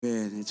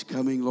And it's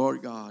coming,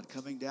 Lord God,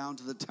 coming down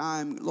to the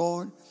time,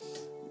 Lord,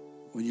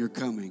 when you're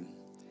coming.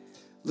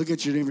 Look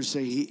at your neighbor and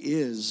say, He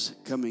is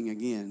coming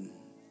again.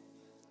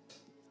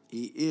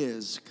 He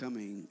is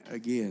coming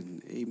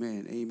again.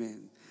 Amen,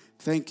 amen.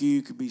 Thank you.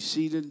 You could be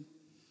seated.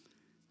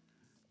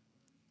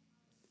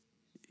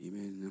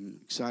 Amen.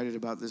 I'm excited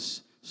about this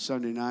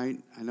Sunday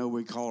night. I know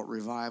we call it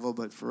revival,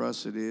 but for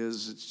us it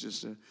is. It's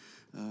just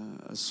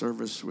a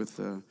service with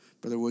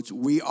Brother Woods.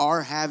 We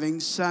are having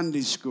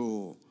Sunday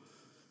school.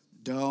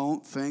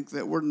 Don't think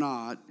that we're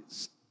not.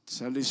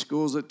 Sunday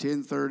school's at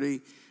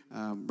 10:30.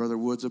 Brother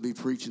Woods will be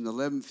preaching the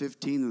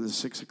 11:15 and the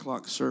 6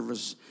 o'clock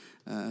service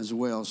as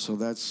well. So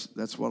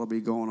that's what'll be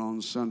going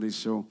on Sunday.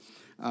 So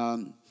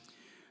you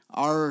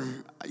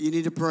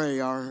need to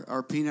pray.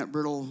 Our peanut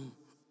brittle,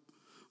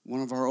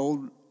 one of our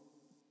old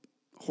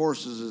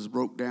horses is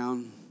broke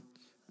down.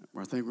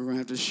 I think we're going to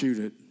have to shoot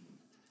it.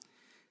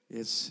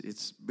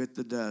 It's bit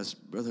the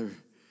dust. Brother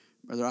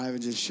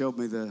Ivan just showed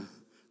me the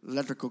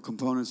electrical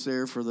components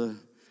there for the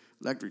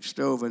electric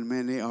stove, and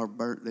man, they are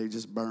burnt. They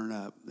just burn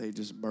up.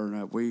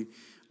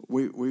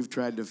 We've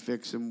tried to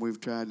fix them. We've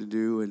tried to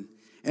do, and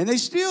they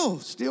still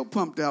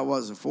pumped out. What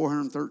was it,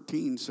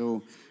 413?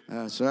 So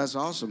that's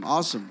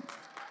awesome.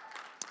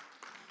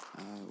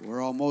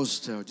 We're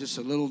almost just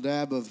a little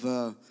dab of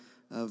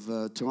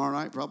tomorrow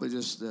night. Probably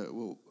just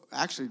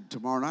actually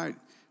tomorrow night,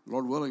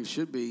 Lord willing,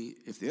 should be,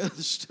 if the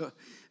other stuff,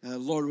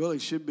 Lord willing,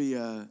 should be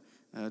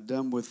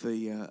done with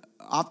the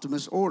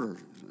Optimus order.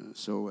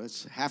 So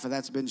it's half of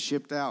that's been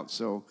shipped out.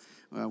 So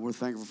we're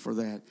thankful for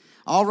that.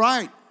 All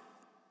right.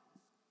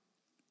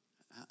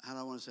 How do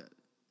I want to say it?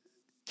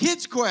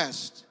 Kids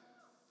Quest.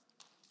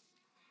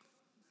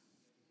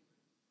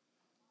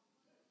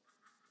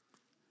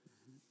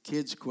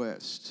 Kids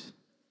Quest.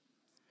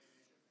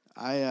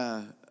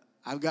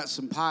 I've got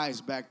some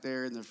pies back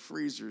there in the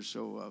freezer,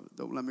 so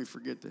don't let me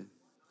forget that.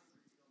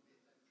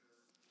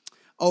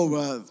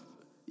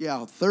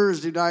 Yeah,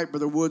 Thursday night,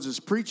 Brother Woods is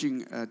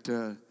preaching at,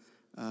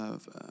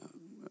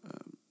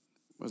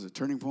 was it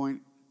Turning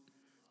Point?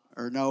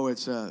 Or no,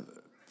 it's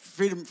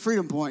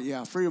Freedom Point.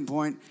 Yeah, Freedom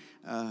Point.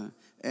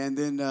 And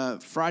then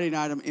Friday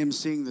night, I'm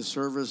emceeing the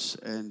service,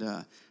 and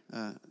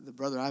the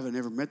brother, I haven't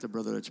ever met the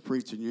brother that's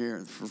preaching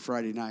here for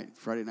Friday night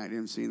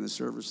emceeing the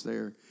service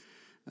there.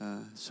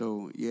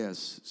 So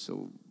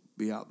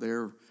be out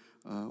there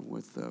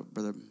with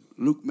Brother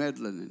Luke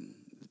Medlin and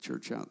the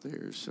church out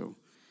there. So,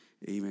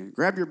 amen.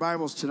 Grab your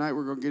Bibles tonight.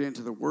 We're going to get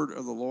into the Word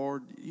of the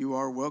Lord. You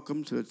are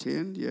welcome to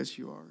attend. Yes,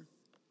 you are.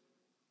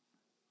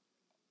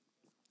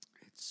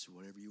 It's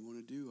whatever you want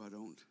to do. I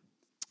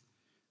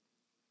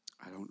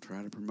don't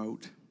try to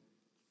promote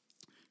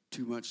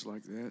too much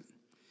like that.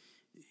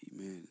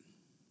 Amen.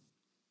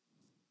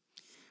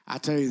 I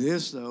tell you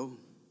this, though.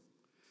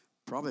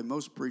 Probably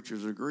most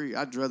preachers agree.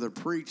 I'd rather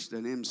preach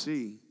than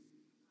MC.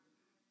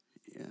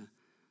 Yeah,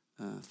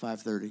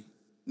 5:30.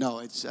 No,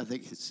 I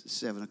think it's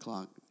 7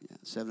 o'clock. Yeah,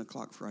 7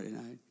 o'clock Friday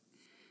night.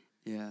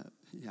 Yeah.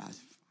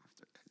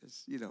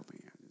 You know me.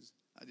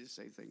 I just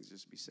say things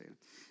just to be saying.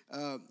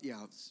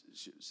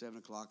 7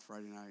 o'clock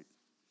Friday night.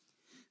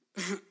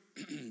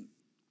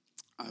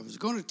 I was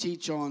going to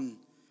teach on,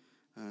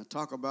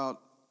 talk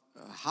about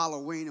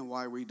Halloween and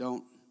why we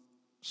don't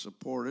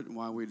support it and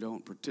why we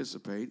don't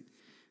participate.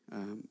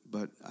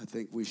 But I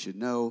think we should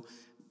know,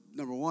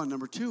 number one.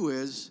 Number two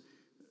is,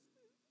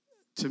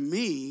 to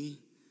me,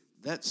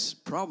 that's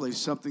probably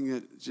something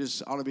that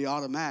just ought to be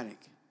automatic.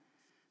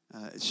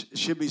 It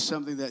should be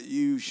something that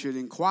you should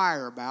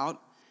inquire about,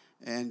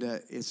 and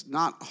it's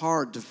not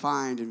hard to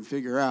find and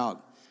figure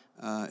out.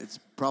 It's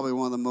probably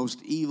one of the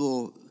most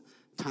evil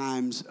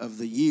times of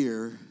the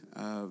year,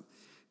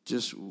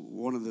 just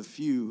one of the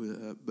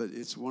few, but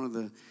it's one of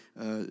the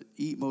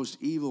most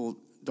evil,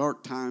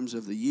 dark times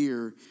of the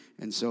year,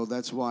 and so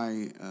that's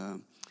why.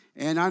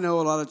 And I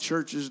know a lot of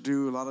churches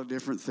do a lot of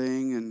different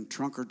things and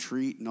trunk or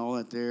treat and all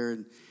that there,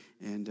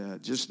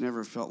 and just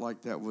never felt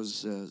like that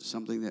was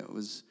something that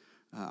was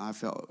I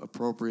felt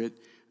appropriate.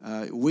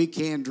 We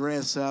can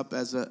dress up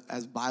as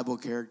Bible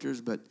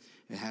characters, but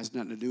it has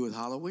nothing to do with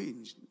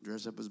Halloween. You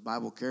dress up as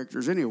Bible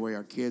characters anyway,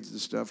 our kids and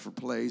stuff, for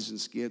plays and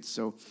skits.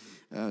 So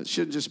it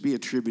shouldn't just be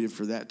attributed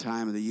for that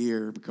time of the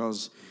year,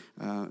 because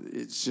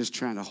it's just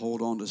trying to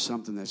hold on to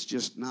something that's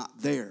just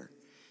not there.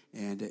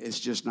 And it's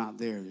just not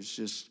there. It's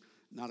just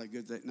not a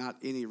good thing, not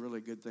any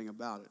really good thing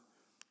about it.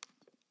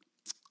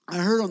 I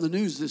heard on the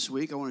news this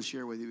week, I want to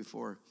share with you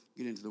before I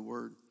get into the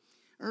Word.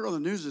 I heard on the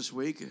news this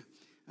week,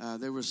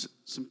 there was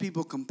some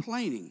people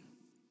complaining.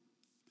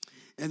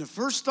 And the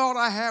first thought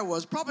I had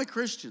was probably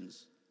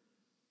Christians,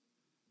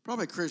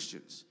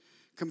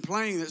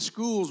 complaining that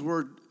schools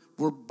were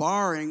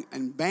barring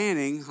and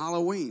banning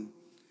Halloween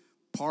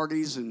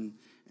parties and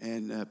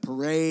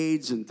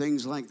parades and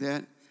things like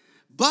that.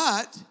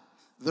 But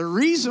the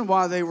reason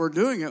why they were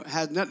doing it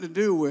had nothing to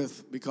do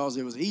with because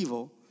it was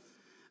evil,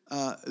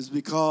 is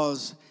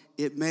because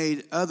it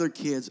made other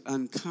kids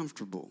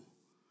uncomfortable.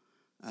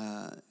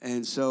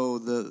 And so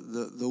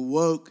the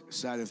woke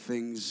side of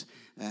things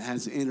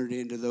has entered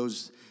into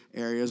those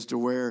areas to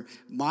where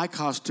my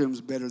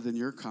costume's better than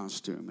your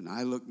costume, and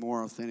I look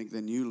more authentic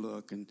than you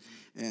look, and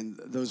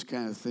those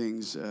kind of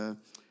things.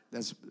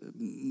 That's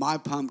my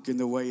pumpkin,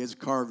 the way it's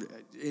carved.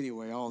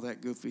 Anyway, all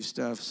that goofy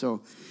stuff.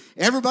 So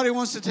everybody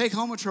wants to take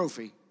home a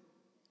trophy.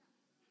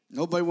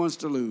 Nobody wants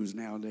to lose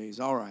nowadays.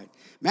 All right.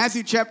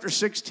 Matthew chapter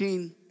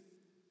 16.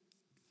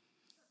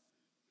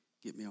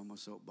 Get me on my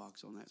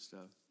soapbox on that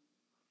stuff.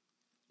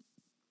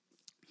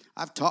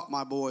 I've taught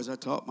my boys, I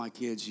taught my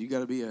kids, you got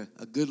to be a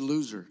good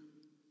loser.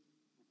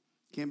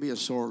 Can't be a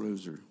sore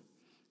loser.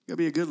 You got to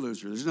be a good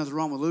loser. There's nothing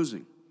wrong with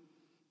losing.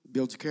 It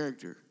builds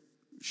character.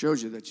 It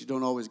shows you that you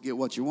don't always get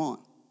what you want.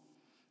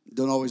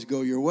 Don't always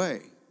go your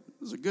way.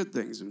 Those are good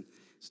things, and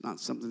it's not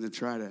something to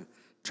try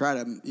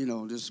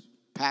to just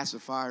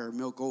pacify or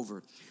milk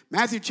over.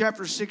 Matthew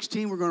chapter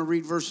 16, we're going to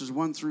read verses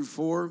 1 through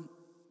 4.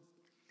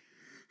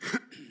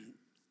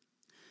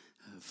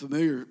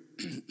 Familiar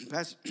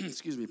passage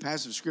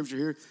of scripture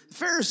here. The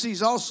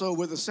Pharisees also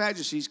with the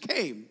Sadducees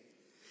came,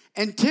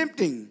 and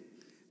tempting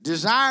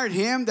desired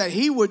him that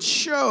he would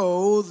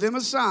show them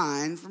a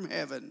sign from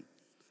heaven.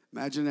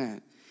 Imagine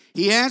that.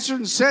 He answered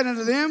and said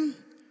unto them,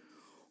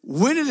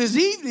 when it is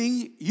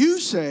evening, you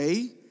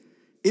say,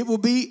 it will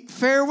be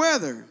fair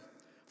weather,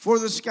 for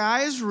the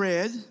sky is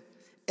red,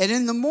 and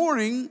in the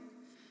morning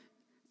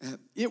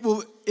it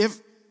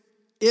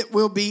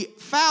will be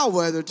foul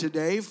weather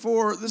today,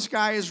 for the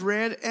sky is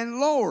red and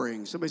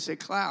lowering. Somebody say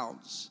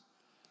clouds.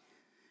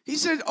 He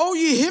said, oh,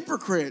 ye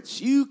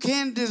hypocrites, you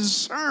can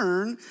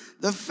discern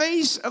the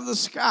face of the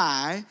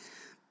sky,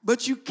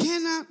 but you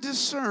cannot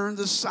discern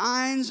the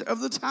signs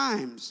of the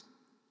times.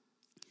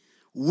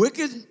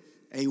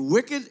 A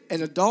wicked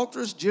and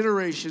adulterous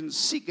generation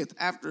seeketh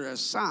after a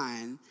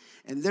sign,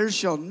 and there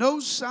shall no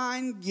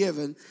sign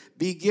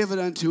be given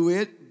unto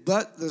it,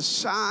 but the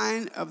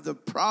sign of the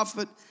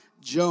prophet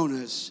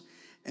Jonas.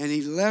 And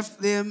he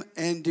left them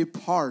and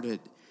departed.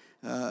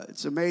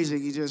 It's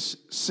amazing. He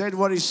just said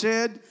what he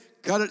said,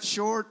 cut it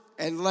short,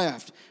 and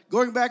left.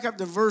 Going back up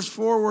to verse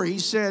 4 where he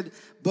said,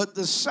 but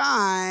the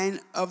sign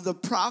of the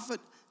prophet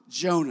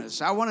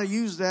Jonas. I want to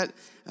use that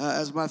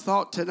as my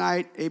thought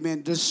tonight.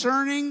 Amen.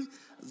 Discerning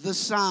the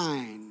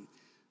sign.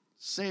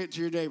 Say it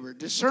to your neighbor.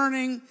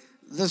 Discerning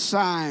the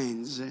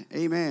signs.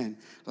 Amen.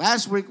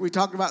 Last week we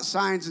talked about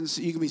signs, and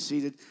you can be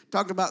seated.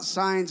 Talked about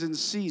signs and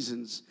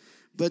seasons.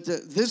 But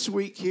this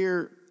week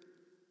here,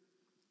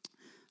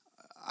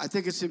 I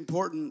think it's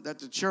important that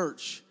the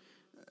church,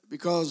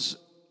 because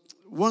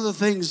one of the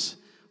things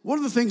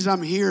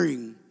I'm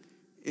hearing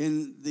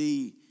in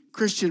the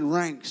Christian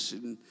ranks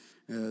and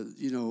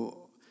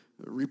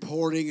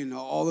reporting and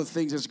all the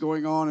things that's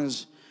going on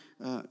is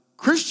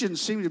Christians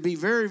seem to be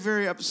very,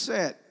 very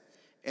upset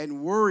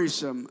and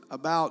worrisome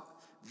about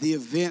the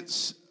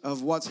events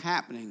of what's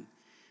happening.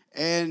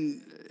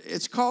 And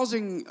it's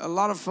causing a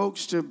lot of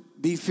folks to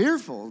be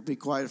fearful, to be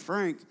quite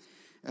frank.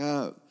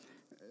 How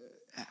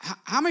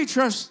many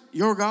trust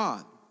your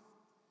God?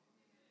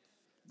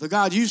 The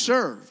God you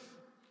serve?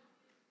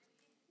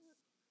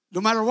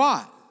 No matter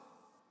what.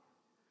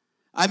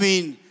 I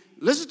mean,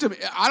 listen to me.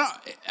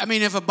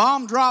 If a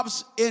bomb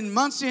drops in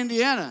Muncie,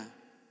 Indiana,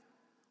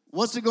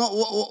 what's it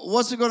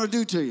going to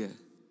do to you?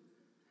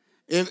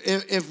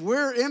 If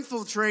we're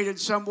infiltrated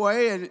some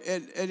way and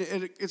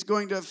it's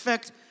going to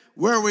affect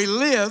where we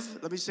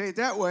live, let me say it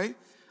that way,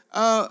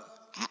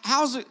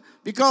 how's it?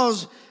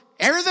 Because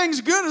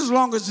everything's good as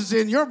long as it's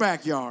in your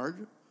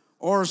backyard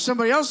or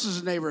somebody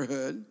else's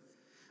neighborhood.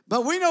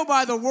 But we know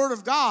by the word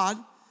of God,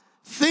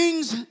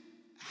 things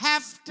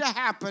have to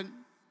happen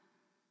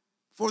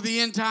for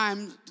the end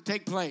time to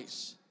take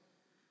place.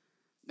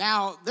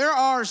 Now, there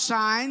are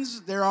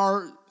signs, there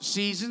are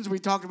seasons we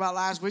talked about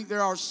last week.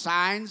 There are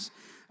signs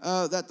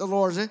that the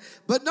Lord said.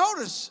 But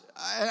notice,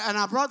 and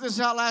I brought this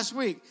out last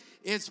week,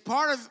 it's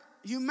part of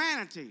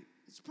humanity.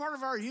 It's part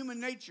of our human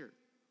nature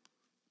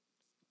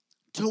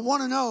to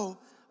want to know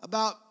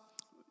about,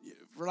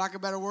 for lack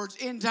of better words,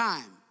 end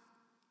time.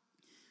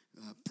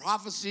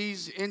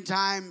 Prophecies, end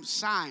time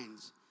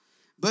signs.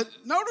 But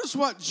notice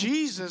what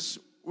Jesus,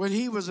 when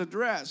he was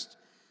addressed,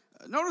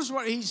 notice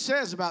what he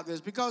says about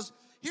this, because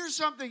here's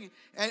something,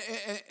 and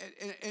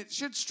it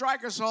should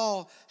strike us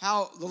all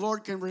how the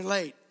Lord can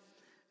relate.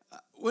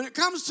 When it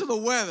comes to the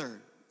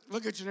weather,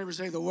 look at your neighbor and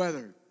say, the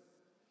weather.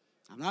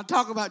 I'm not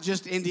talking about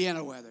just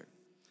Indiana weather.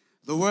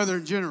 The weather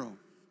in general.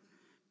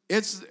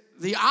 It's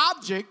the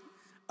object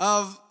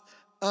of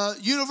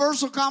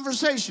universal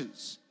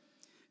conversations.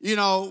 You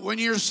know, when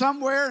you're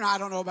somewhere, and I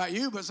don't know about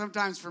you, but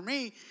sometimes for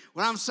me,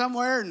 when I'm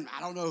somewhere and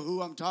I don't know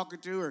who I'm talking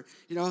to, or,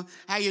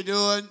 how you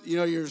doing?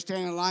 You're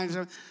standing in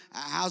line,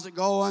 how's it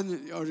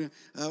going? Or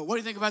what do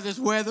you think about this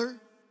weather?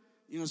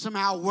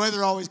 Somehow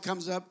weather always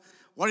comes up.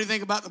 What do you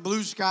think about the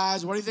blue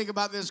skies? What do you think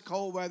about this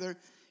cold weather?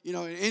 In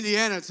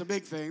Indiana, it's a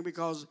big thing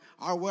because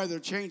our weather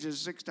changes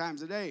 6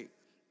 times a day.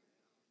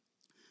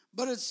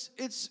 But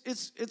it's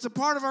a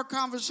part of our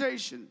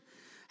conversation.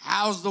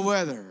 How's the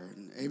weather?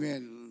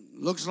 Amen.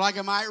 Looks like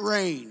it might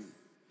rain.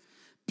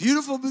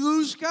 Beautiful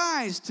blue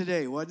skies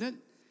today, wasn't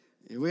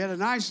it? We had a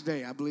nice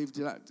day, I believe.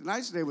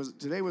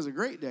 Today was a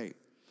great day.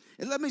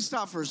 And let me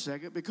stop for a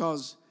second,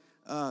 because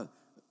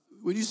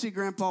when you see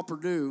Grandpa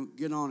Perdue,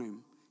 get on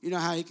him. You know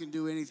how he can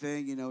do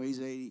anything. You know, he's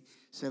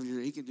 87 years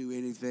old. He can do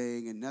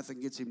anything, and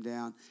nothing gets him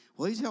down.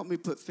 Well, he's helped me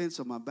put fence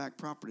on my back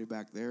property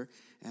back there,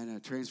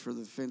 and transfer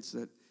the fence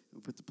that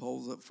we put the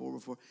poles up for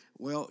before.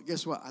 Well,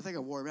 guess what? I think I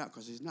wore him out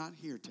because he's not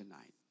here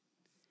tonight.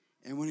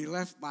 And when he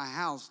left my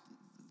house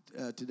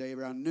today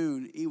around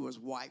noon, he was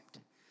wiped.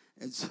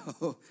 And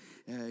so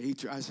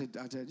I said,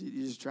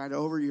 you just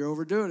you're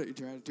overdoing it. You're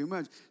trying too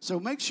much. So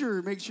make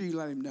sure you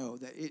let him know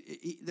that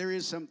there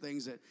is some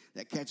things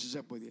that catches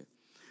up with you.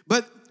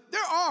 But there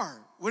are,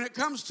 when it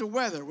comes to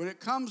weather, when it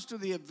comes to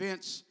the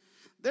events,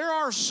 there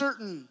are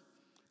certain,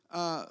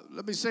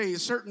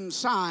 certain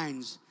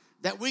signs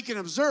that we can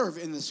observe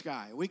in the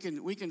sky. We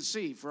can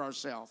see for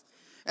ourselves.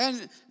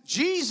 And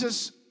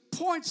Jesus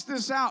points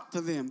this out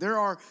to them. There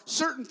are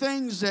certain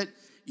things that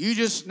you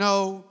just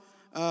know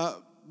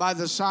by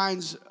the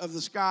signs of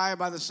the sky,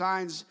 by the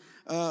signs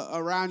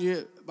around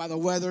you, by the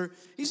weather.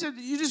 He said,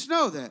 you just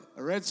know that.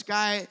 A red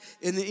sky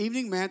in the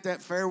evening meant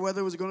that fair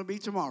weather was going to be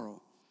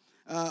tomorrow.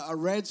 A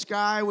red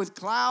sky with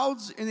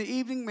clouds in the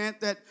evening meant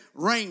that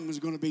rain was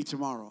going to be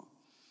tomorrow.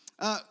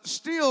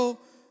 Still,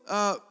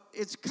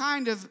 it's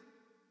kind of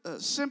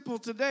simple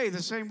today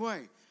the same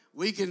way.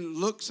 We can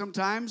look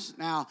sometimes.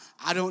 Now,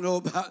 I don't know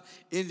about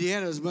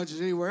Indiana as much as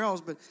anywhere else,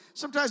 but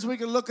sometimes we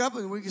can look up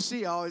and we can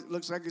see, it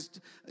looks like it's,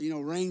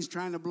 rain's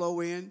trying to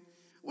blow in.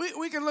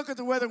 We can look at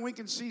the weather and we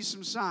can see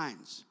some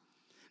signs.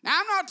 Now,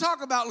 I'm not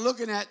talking about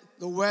looking at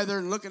the weather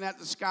and looking at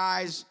the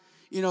skies,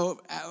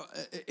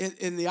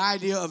 in the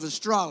idea of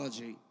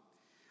astrology.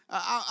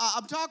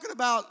 I'm talking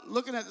about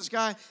looking at the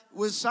sky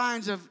with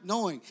signs of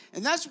knowing.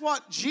 And that's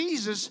what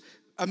Jesus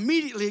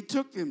immediately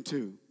took them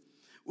to.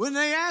 When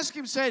they asked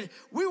him, said,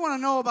 we want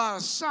to know about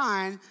a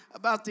sign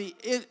about the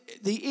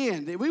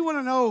end. We want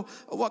to know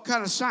what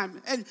kind of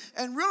sign.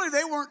 And really,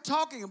 they weren't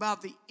talking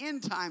about the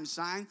end time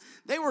sign.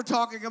 They were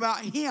talking about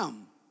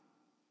him.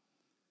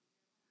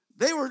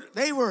 They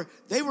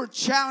were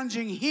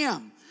challenging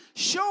him.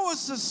 Show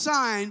us a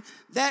sign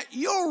that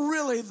you're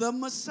really the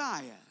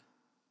Messiah.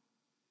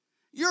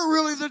 You're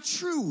really the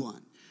true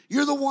one.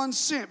 You're the one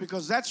sent,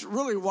 because that's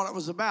really what it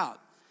was about.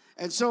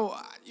 And so,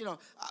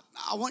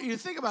 I want you to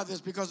think about this,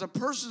 because a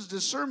person's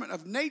discernment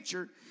of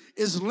nature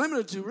is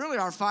limited to really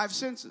our five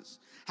senses.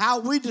 How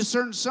we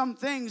discern some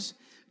things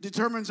is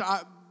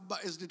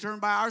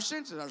determined by our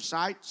senses, our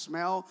sight,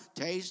 smell,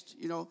 taste,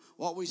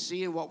 what we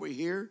see and what we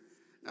hear.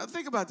 Now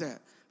think about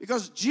that,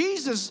 because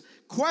Jesus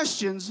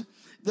questions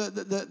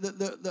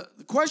the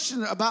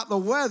question about the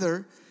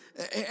weather,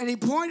 and he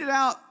pointed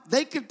out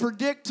they could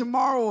predict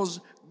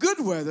tomorrow's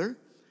good weather,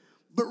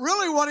 but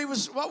really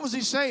what was he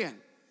saying?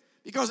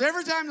 Because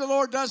every time the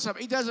Lord does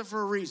something, he does it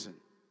for a reason.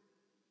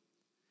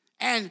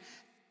 And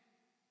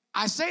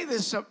I say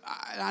this,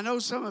 I know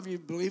some of you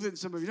believe it and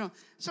some of you don't.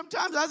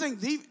 Sometimes I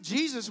think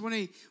Jesus, when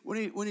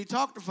he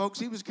talked to folks,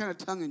 he was kind of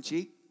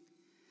tongue-in-cheek.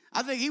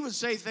 I think he would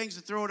say things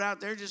to throw it out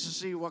there just to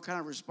see what kind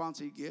of response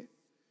he'd get.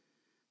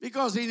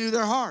 Because he knew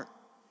their heart.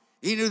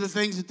 He knew the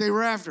things that they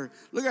were after.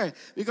 Look at it.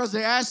 Because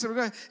they asked him,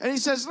 and he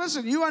says,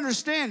 listen, you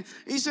understand.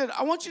 He said,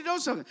 I want you to know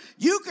something.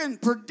 You can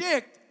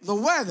predict the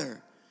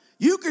weather.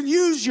 You can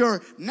use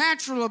your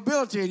natural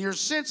ability and your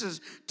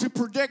senses to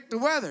predict the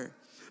weather.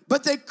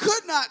 But they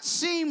could not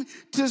seem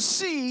to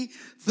see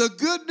the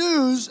good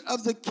news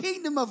of the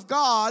kingdom of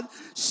God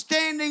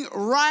standing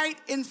right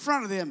in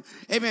front of them.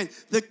 Amen.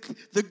 The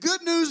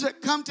good news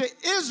that come to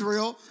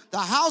Israel, the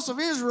house of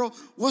Israel,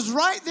 was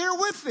right there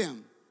with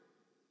them.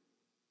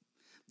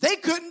 They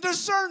couldn't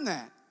discern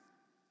that.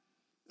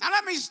 Now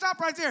let me stop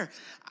right there.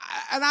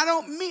 And I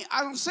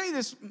don't say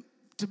this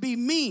to be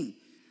mean.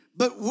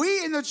 But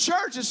we in the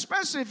church,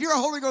 especially if you're a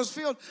Holy Ghost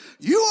filled,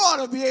 you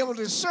ought to be able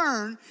to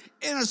discern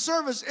in a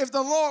service where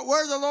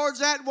the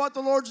Lord's at and what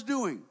the Lord's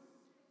doing.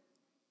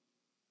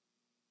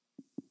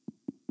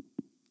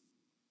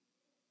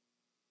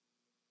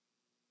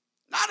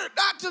 Not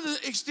to the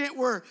extent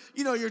where,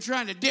 you're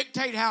trying to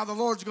dictate how the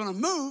Lord's going to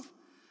move.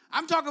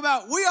 I'm talking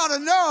about we ought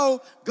to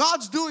know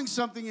God's doing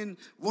something in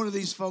one of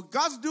these folks.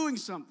 God's doing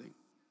something.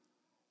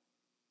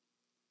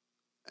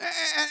 And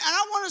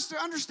I want us to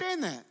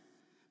understand that.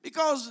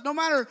 Because no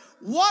matter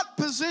what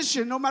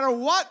position, no matter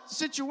what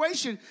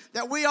situation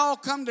that we all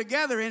come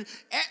together in,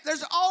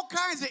 there's all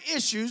kinds of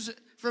issues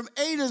from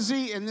A to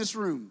Z in this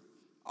room.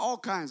 All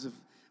kinds of.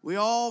 We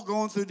all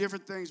going through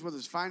different things, whether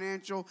it's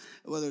financial,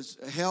 whether it's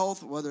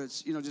health, whether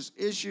it's, just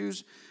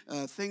issues,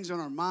 things on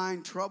our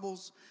mind,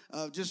 troubles,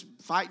 just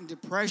fighting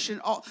depression,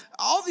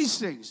 all these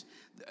things.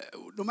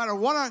 No matter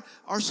what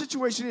our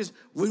situation is,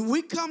 when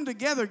we come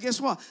together, guess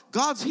what?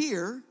 God's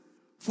here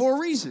for a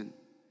reason.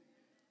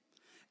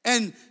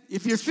 And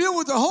if you're filled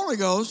with the Holy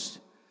Ghost,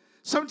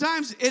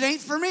 sometimes it ain't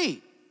for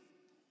me.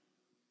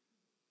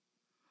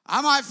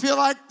 I might feel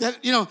like that,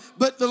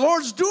 but the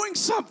Lord's doing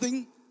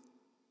something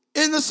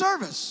in the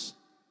service.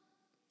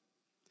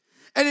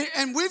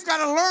 And we've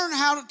got to learn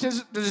how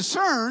to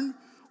discern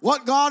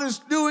what God is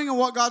doing and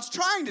what God's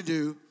trying to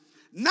do,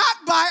 not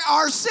by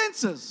our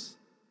senses.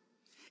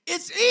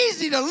 It's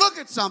easy to look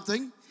at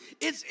something.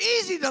 it's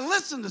easy to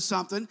listen to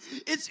something.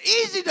 It's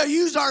easy to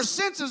use our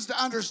senses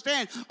to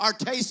understand our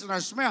taste and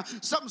our smell.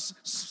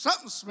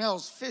 Something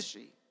smells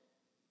fishy.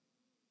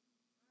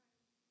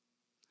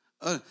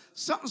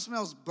 Something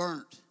smells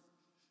burnt.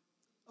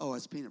 Oh,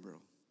 it's peanut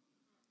brittle.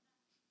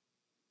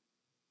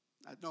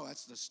 No,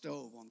 that's the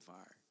stove on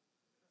fire.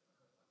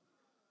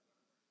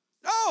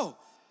 No,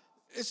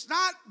 it's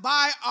not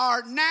by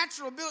our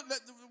natural ability.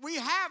 We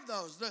have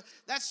those.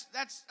 That's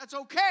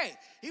okay.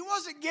 He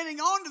wasn't getting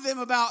on to them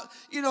about,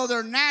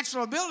 their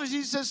natural abilities.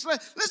 He says,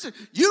 listen,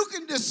 you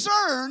can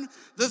discern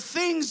the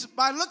things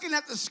by looking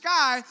at the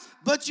sky,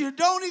 but you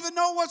don't even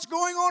know what's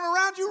going on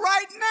around you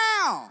right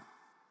now.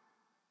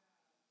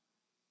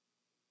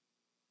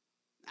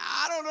 Now,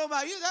 I don't know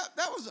about you.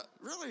 That was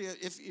really,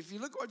 if you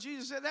look at what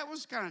Jesus said, that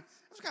was kind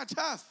of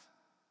tough.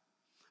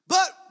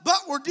 But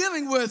we're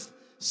dealing with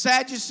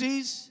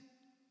Sadducees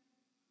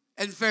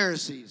and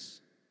Pharisees.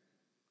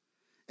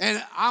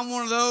 And I'm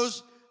one of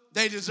those.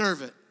 They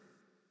deserve it.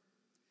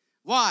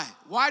 Why?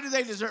 Why do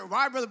they deserve it?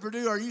 Why, Brother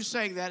Perdue, are you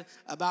saying that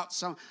about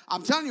some?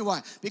 I'm telling you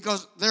why.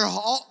 Because they're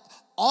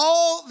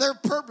all their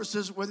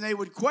purposes when they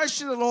would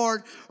question the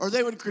Lord or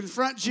they would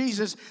confront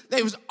Jesus,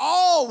 they was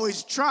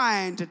always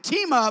trying to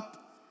team up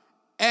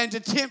and to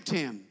tempt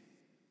him.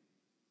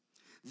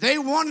 They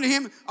wanted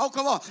him,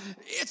 come on.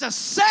 It's a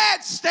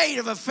sad state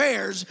of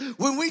affairs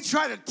when we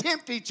try to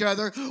tempt each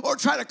other or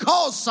try to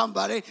cause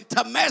somebody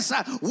to mess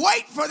up.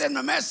 Wait for them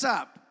to mess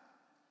up.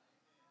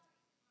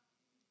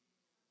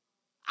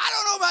 I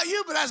don't know about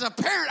you, but as a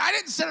parent, I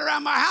didn't sit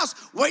around my house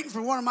waiting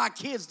for one of my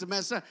kids to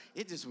mess up.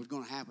 It just was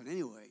going to happen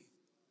anyway.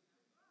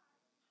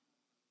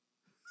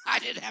 I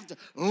didn't have to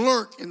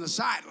lurk in the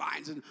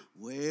sidelines and,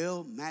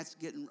 Matt's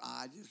getting,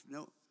 I just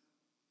know.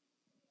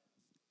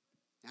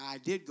 Now, I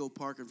did go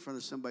park in front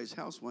of somebody's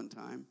house one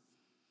time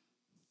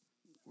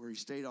where he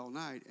stayed all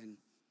night and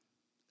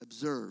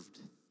observed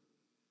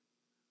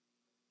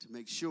to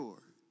make sure.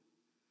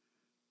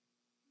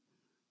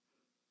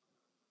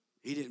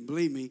 He didn't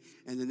believe me,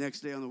 and the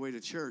next day on the way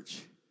to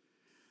church,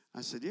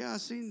 I said, I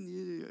seen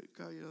you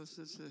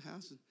since the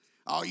house.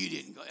 Oh, you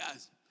didn't go.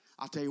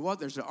 I'll tell you what,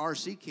 there's an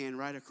RC can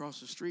right across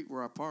the street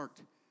where I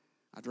parked.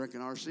 I drank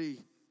an RC.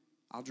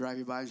 I'll drive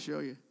you by and show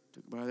you.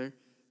 Took it by there.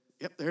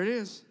 Yep, there it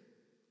is.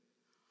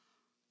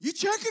 You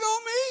checking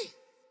on me?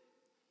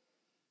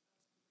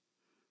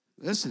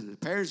 Listen, the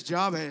parent's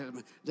job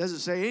doesn't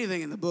say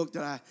anything in the book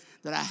that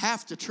I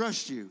have to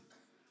trust you.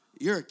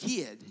 You're a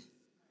kid.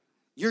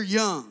 You're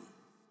young.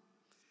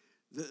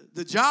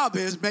 The job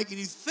is making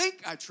you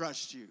think I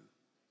trust you.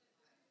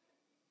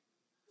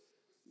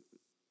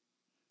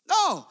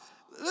 No,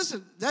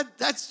 listen,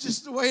 that's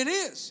just the way it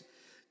is.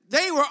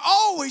 They were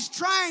always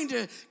trying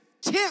to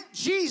tempt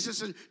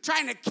Jesus and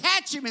trying to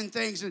catch him in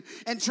things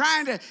and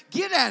trying to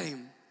get at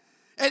him.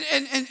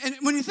 And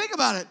when you think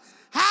about it,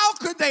 how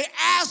could they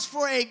ask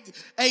for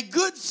a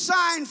good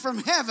sign from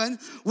heaven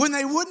when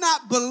they would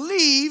not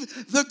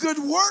believe the good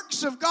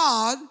works of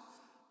God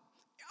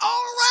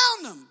all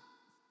around them?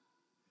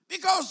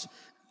 Because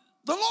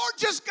the Lord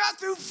just got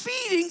through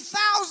feeding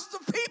thousands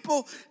of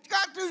people,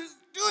 got through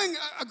doing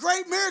a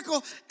great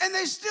miracle, and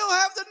they still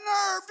have the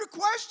nerve to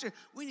question.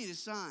 We need a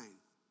sign.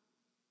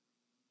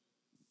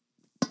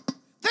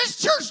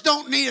 This church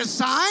don't need a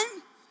sign.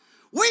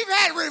 We've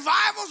had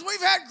revivals.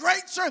 We've had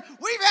great service.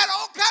 We've had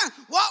all kinds.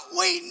 What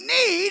we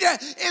need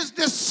is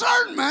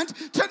discernment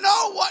to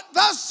know what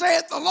thus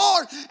saith the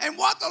Lord and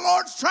what the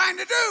Lord's trying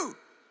to do.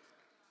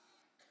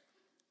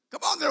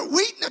 Come on, the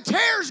wheat and the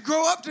tares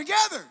grow up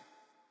together.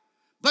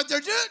 But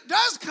there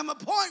does come a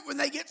point when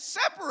they get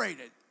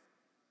separated.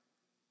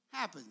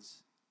 Happens.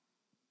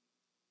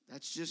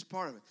 That's just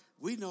part of it.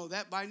 We know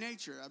that by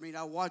nature. I mean,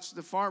 I watch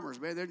the farmers,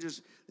 man.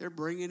 They're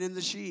bringing in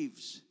the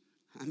sheaves.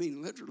 I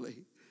mean,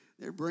 literally.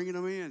 They're bringing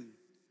them in.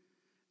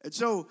 And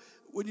so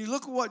when you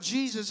look at what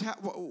Jesus,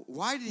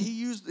 why did he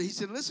use, he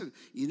said, listen,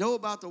 you know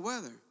about the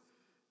weather.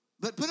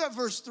 But put up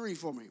verse 3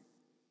 for me.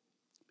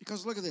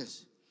 Because look at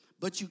this.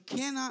 But you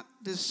cannot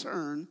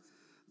discern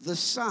the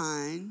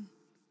sign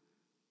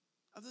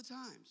of the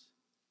times.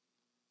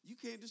 You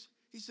can't just,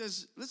 he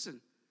says,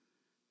 listen.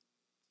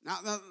 Now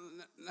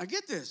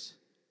get this.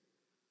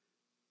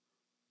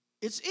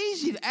 It's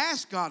easy to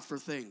ask God for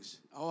things.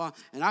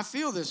 And I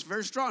feel this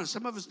very strong.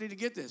 Some of us need to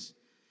get this.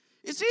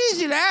 It's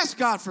easy to ask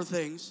God for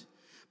things,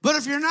 but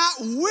if you're not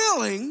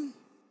willing,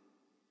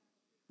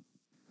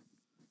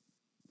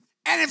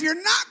 and if you're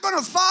not going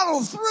to follow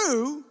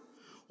through,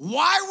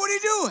 why would he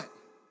do it?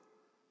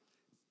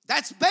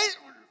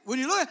 When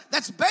you look,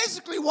 that's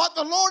basically what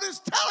the Lord is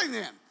telling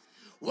them.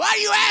 Why are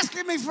you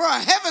asking me for a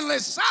heavenly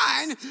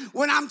sign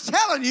when I'm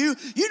telling you,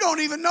 you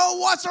don't even know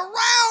what's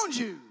around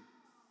you?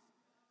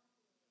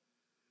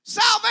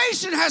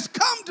 Salvation has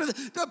come to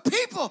the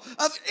people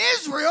of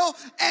Israel,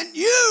 and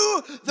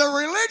you, the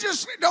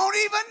religious, don't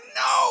even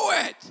know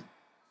it.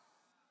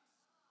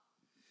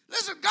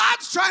 Listen,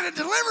 God's trying to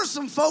deliver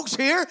some folks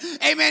here.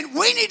 Amen.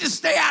 We need to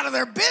stay out of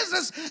their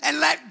business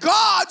and let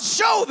God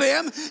show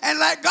them and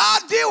let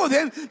God deal with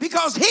them,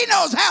 because he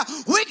knows how.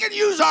 We can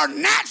use our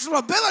natural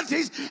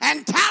abilities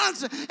and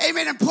talents,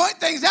 amen, and point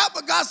things out.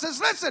 But God says,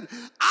 listen,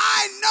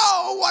 I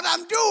know what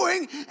I'm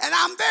doing, and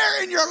I'm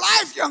there in your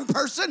life, young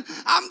person.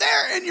 I'm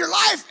there in your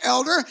life,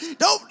 elder.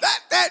 Don't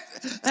let that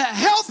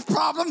health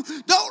problem,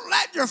 don't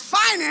let your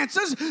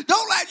finances,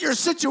 don't let your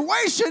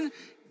situation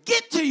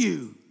get to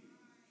you.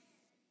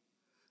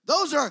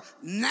 Those are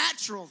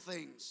natural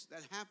things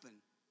that happen.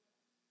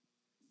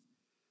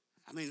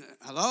 I mean,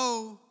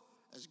 hello,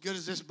 as good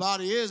as this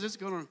body is, it's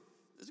gonna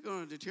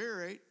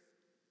deteriorate.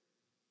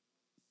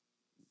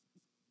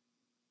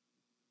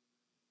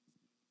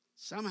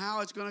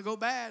 Somehow it's gonna go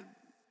bad,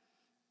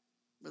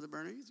 Brother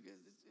Bernie. It's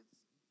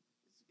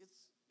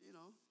you know,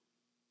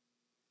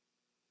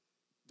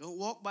 don't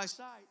walk by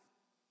sight.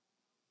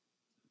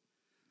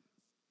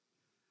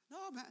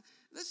 No, man,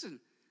 listen,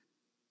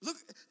 look,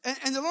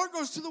 and the Lord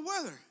goes to the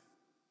weather.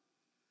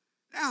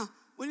 Now,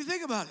 when you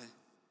think about it,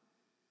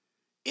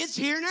 it's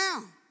here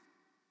now.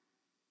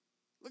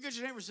 Look at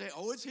your neighbor and say,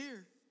 oh, it's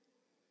here.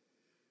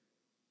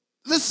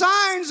 The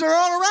signs are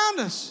all around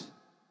us.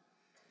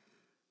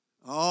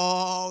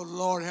 Oh,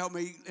 Lord, help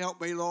me,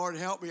 Lord,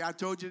 help me. I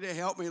told you to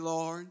help me,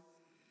 Lord.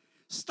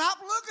 Stop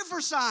looking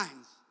for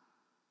signs.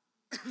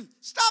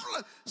 Stop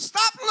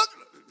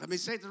looking. Let me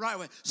say it the right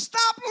way.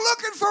 Stop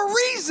looking for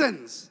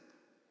reasons.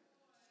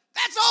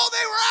 That's all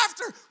they were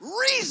after,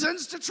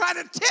 reasons to try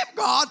to tip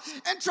God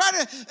and try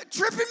to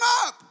trip him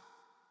up.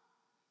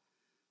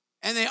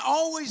 And they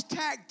always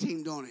tag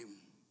teamed on him.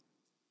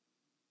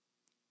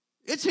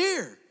 It's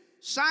here.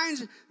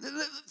 Signs,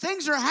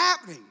 things are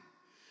happening.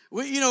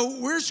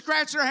 We're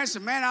scratching our heads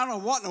and, man, I don't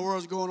know what in the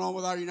world's going on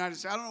with our United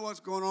States. I don't know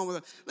what's going on with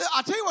it.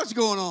 I'll tell you what's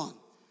going on.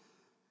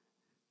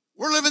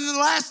 We're living in the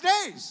last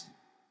days.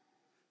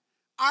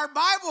 Our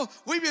Bible,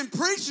 we've been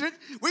preaching it.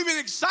 We've been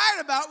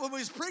excited about it when we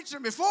was preaching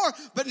it before,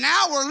 but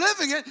now we're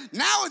living it.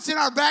 Now it's in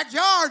our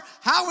backyard.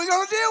 How are we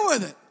going to deal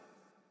with it?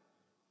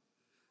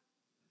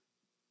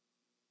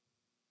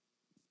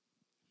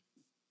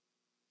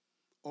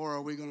 Or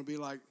are we going to be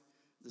like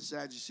the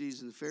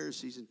Sadducees and the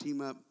Pharisees and team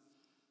up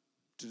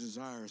to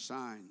desire a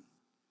sign,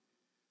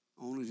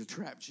 only to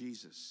trap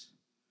Jesus,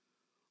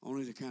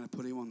 only to kind of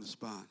put him on the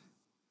spot?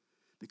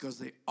 Because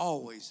they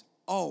always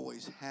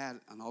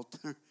had an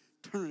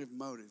alternative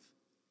motive.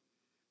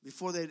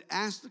 Before they'd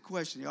asked the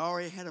question, they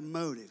already had a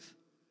motive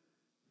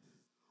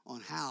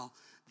on how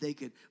they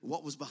could,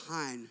 what was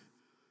behind,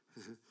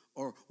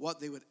 or what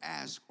they would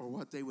ask, or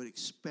what they would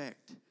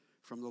expect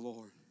from the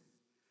Lord.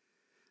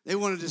 They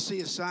wanted to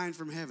see a sign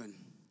from heaven.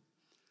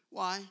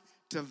 Why?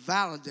 To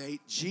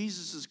validate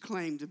Jesus'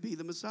 claim to be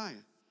the Messiah.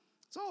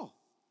 That's all.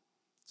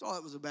 That's all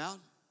it was about.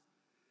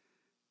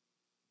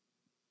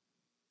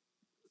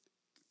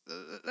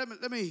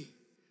 Let me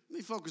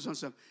focus on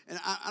something. And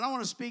I don't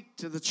want to speak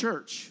to the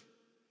church.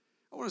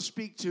 I want to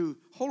speak to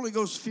Holy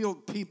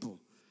Ghost-filled people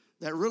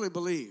that really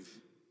believe.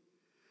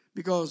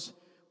 Because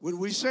when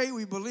we say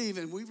we believe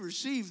and we've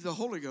received the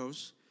Holy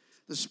Ghost,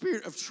 the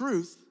Spirit of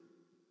truth,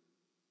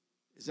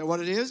 is that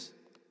what it is?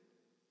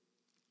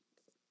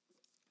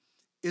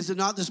 Is it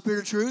not the Spirit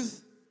of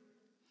truth?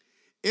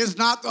 Is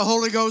not the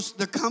Holy Ghost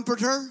the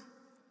comforter?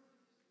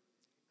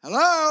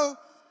 Hello?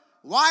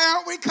 Why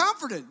aren't we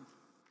comforted?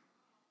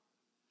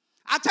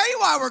 I'll tell you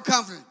why we're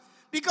comforted.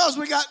 Because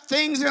we got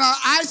things in our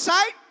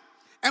eyesight,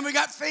 and we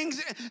got things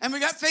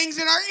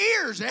in our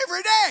ears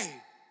every day.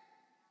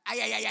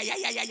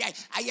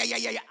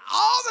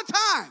 All the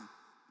time.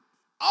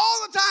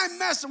 All the time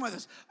messing with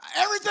us.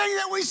 Everything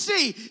that we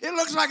see, it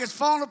looks like it's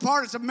falling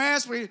apart. It's a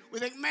mess. We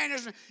think, man,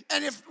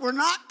 and if we're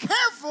not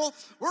careful,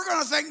 we're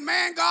going to think,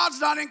 man, God's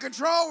not in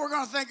control. We're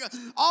going to think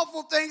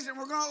awful things, and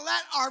we're going to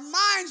let our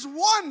minds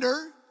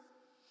wander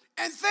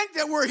and think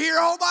that we're here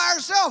all by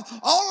ourselves,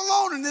 all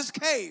alone in this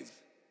cave.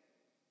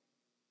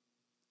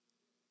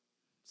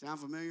 Sound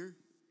familiar?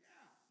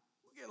 Yeah.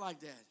 We'll get like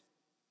that.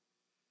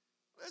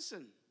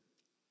 Listen.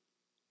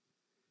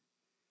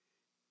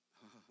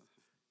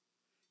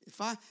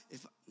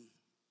 If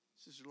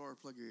Sister Laura,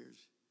 plug your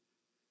ears.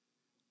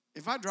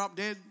 If I drop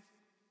dead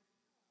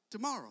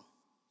tomorrow,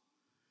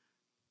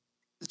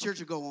 the church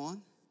will go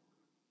on.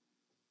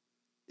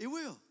 It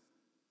will.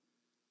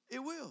 It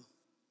will.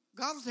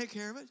 God will take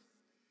care of it.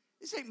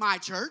 This ain't my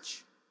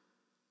church.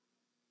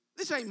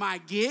 This ain't my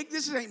gig.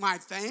 This ain't my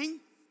thing.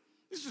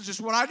 This is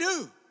just what I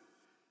do.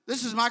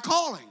 This is my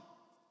calling.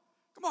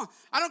 Come on.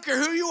 I don't care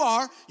who you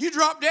are. You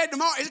drop dead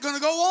tomorrow, it's going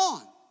to go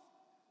on.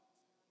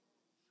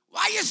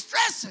 Why are you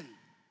stressing?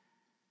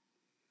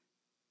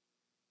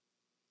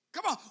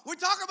 Come on, we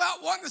talk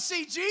about wanting to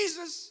see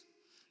Jesus.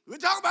 We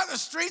talk about the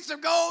streets of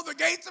gold, the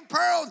gates of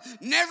pearl,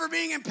 never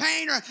being in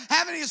pain or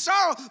having any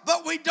sorrow,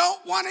 but we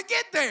don't want to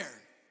get there.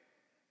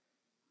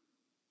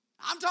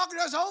 I'm talking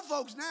to us old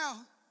folks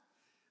now.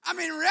 I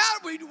mean, in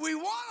reality, we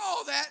want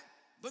all that,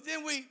 but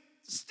then we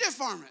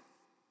stiff-arm it.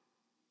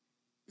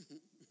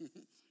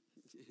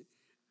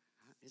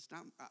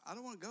 I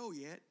don't want to go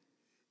yet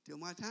till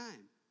my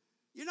time.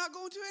 You're not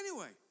going to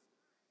anyway.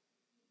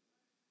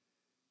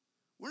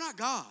 We're not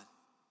God.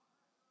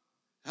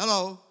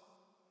 Hello.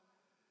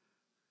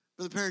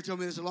 Brother Perry told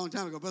me this a long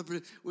time ago. Brother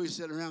Perdue, we were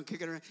sitting around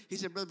kicking around. He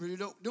said, Brother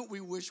Perdue, don't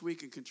we wish we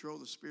could control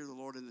the Spirit of the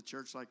Lord in the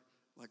church like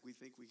we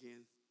think we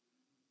can?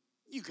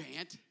 You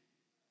can't.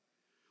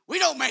 We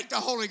don't make the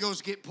Holy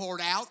Ghost get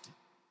poured out.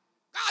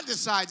 God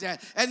decides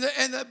that. And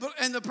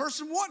the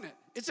person wanting it.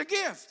 It's a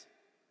gift.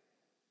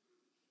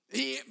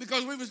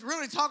 Because we was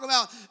really talking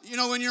about,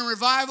 when you're in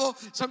revival,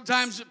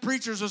 sometimes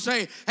preachers will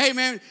say, hey,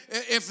 man,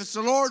 if it's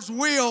the Lord's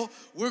will,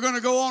 we're going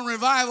to go on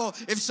revival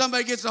if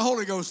somebody gets the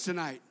Holy Ghost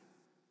tonight.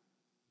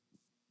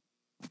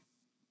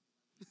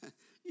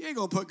 You ain't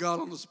going to put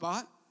God on the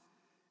spot.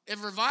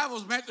 If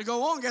revival's meant to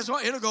go on, guess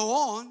what? It'll go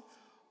on.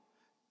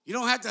 You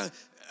don't have to,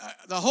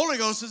 the Holy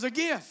Ghost is a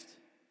gift.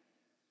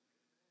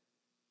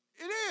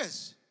 It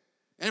is.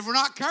 And if we're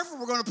not careful,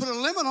 we're going to put a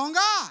limit on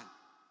God.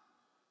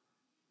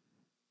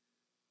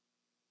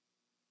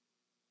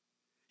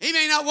 He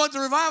may not want the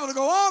revival to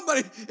go on,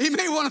 but he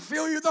may want to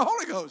fill you with the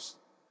Holy Ghost.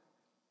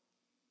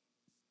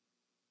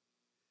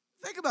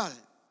 Think about it.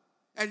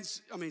 And,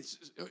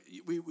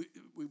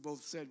 we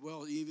both said,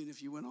 well, even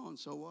if you went on,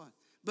 so what?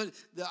 But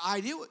the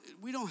idea,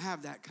 we don't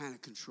have that kind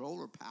of control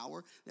or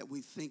power that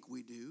we think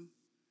we do.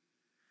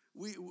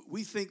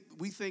 We think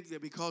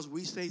that because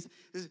we say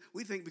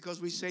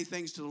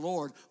things to the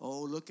Lord,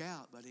 oh, look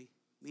out, buddy.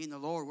 Me and the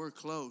Lord, we're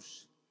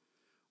close.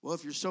 Well,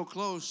 if you're so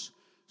close,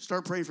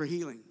 start praying for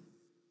healing.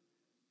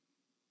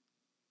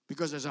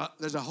 Because there's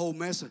a whole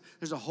mess.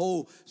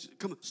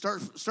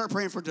 Start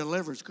praying for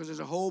deliverance because there's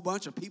a whole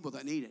bunch of people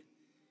that need it.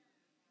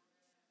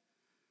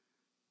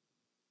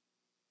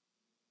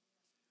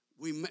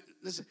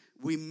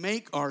 We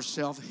make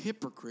ourselves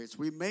hypocrites.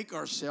 We make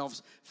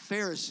ourselves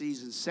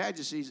Pharisees and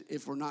Sadducees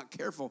if we're not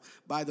careful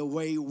by the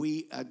way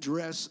we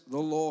address the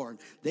Lord.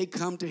 They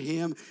come to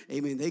him,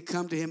 amen. They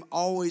come to him,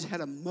 always had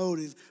a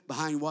motive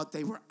behind what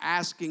they were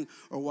asking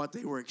or what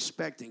they were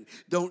expecting.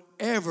 Don't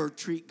ever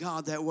treat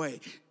God that way.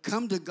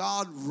 Come to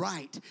God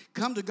right.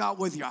 Come to God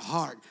with your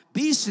heart.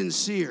 Be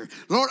sincere.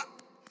 Lord,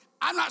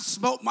 I'm not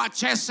smote my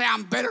chest, say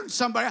I'm better than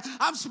somebody.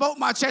 I'm smote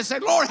my chest, say,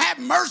 Lord, have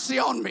mercy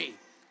on me.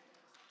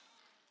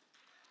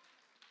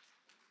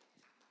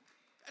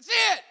 That's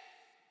it.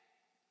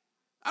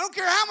 I don't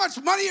care how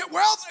much money or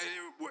wealth,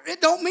 it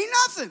don't mean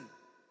nothing.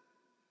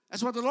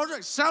 That's what the Lord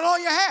said. Sell all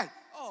you had.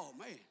 Oh,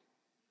 man.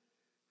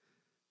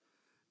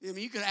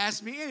 You could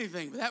ask me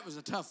anything, but that was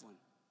a tough one.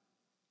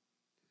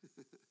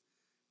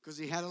 Because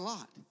he had a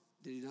lot,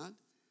 did he not?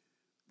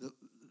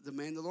 The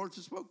man the Lord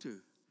spoke to.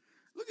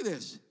 Look at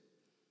this.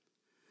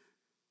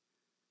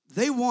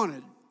 They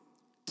wanted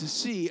to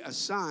see a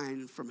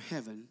sign from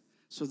heaven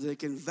so they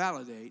can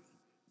validate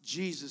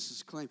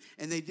Jesus' claim.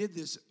 And they did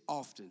this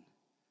often.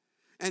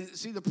 And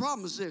see, the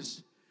problem is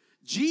this.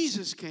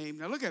 Jesus came,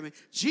 now look at me.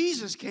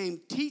 Jesus came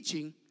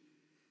teaching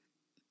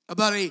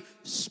about a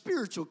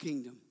spiritual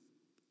kingdom.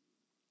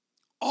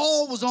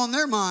 All was on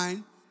their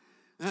mind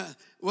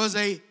was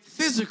a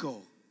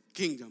physical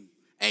kingdom,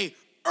 a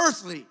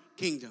earthly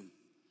kingdom.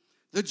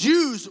 The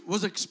Jews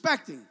was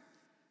expecting,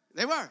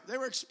 they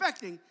were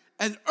expecting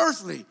an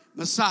earthly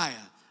Messiah,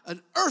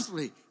 an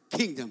earthly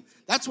kingdom.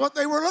 That's what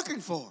they were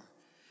looking for.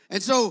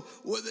 And so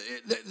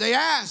they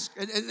asked,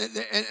 and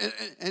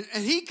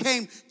he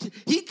came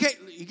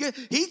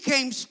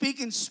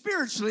speaking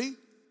spiritually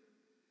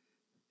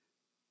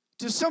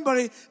to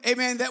somebody,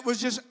 amen, that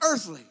was just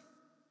earthly,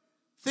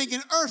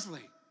 thinking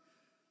earthly.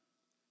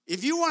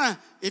 If you want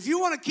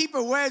to keep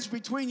a wedge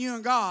between you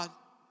and God,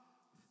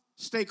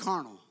 stay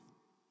carnal,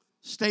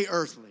 stay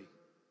earthly.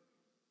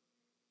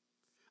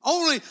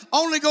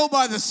 Only go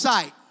by the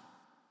sight,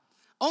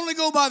 only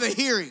go by the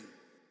hearing.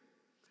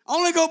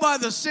 Only go by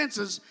the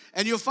senses,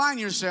 and you'll find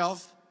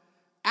yourself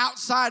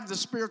outside the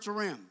spiritual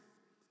realm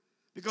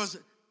because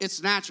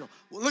it's natural.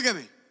 Well, look at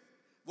me.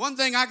 One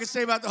thing I can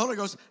say about the Holy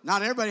Ghost,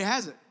 not everybody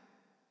has it.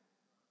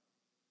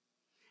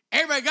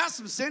 Everybody got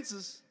some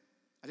senses.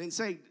 I didn't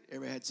say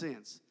everybody had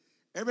sense.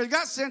 Everybody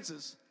got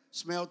senses.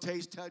 Smell,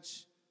 taste,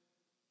 touch,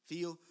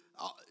 feel.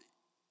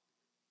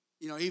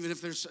 Even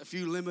if there's a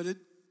few limited.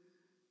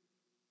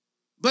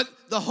 But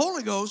the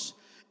Holy Ghost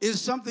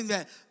is something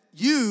that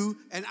you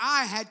and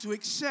I had to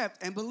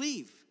accept and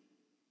believe.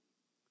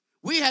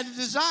 We had to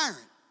desire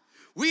it.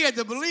 We had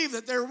to believe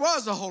that there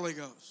was a Holy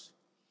Ghost.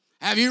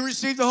 Have you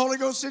received the Holy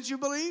Ghost since you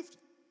believed?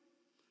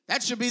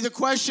 That should be the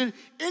question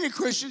any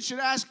Christian should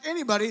ask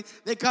anybody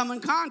they come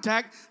in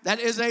contact that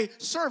is a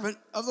servant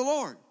of the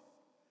Lord.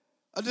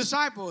 A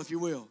disciple, if you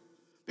will.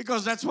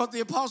 Because that's what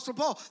the Apostle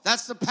Paul,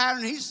 that's the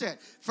pattern he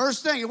set.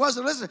 First thing, it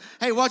wasn't, listen,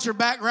 hey, what's your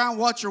background,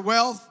 what's your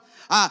wealth?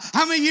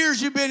 How many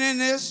years you been in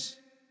this?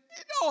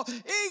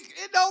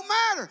 It don't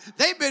matter.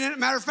 They've been in it,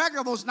 matter of fact,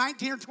 almost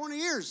 19 or 20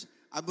 years,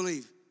 I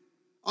believe,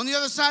 on the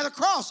other side of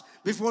the cross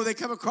before they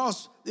come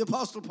across the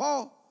Apostle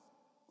Paul.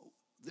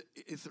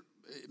 It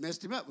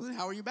messed him up. Well,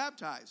 how are you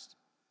baptized?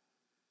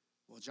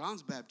 Well,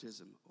 John's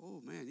baptism.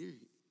 Oh, man,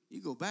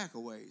 you go back a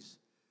ways.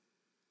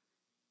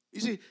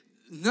 You see,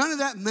 None of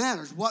that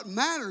matters. What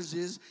matters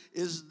is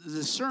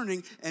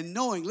discerning and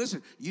knowing,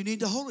 listen, you need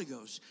the Holy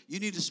Ghost.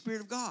 You need the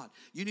Spirit of God.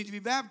 You need to be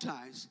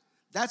baptized.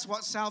 That's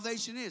what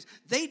salvation is.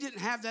 They didn't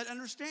have that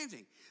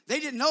understanding.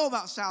 They didn't know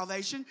about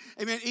salvation.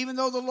 Amen. Even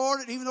though the Lord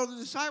and even though the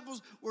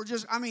disciples were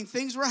just,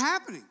 things were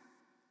happening.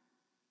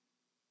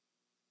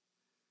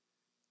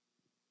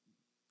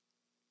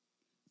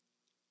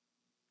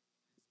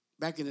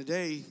 Back in the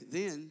day,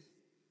 then,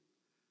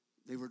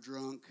 they were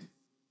drunk.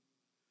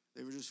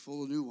 They were just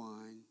full of new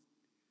wine.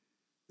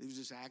 They were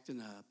just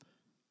acting up.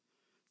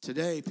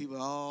 Today,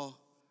 people all,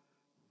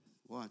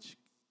 watch,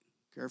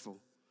 careful,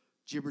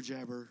 jibber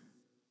jabber,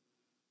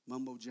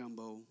 mumbo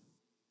jumbo,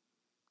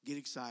 get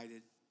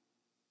excited,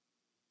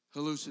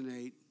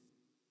 hallucinate.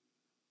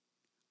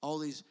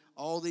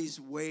 All these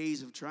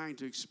ways of trying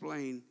to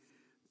explain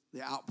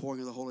the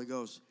outpouring of the Holy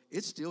Ghost.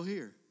 It's still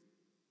here.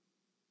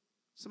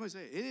 Somebody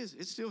say, it is.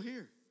 It's still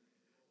here.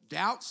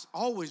 Doubt's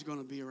always going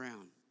to be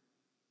around.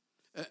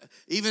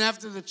 Even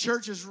after the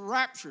church is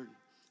raptured,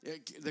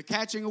 the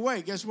catching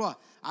away, guess what?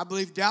 I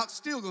believe doubt's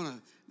still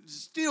going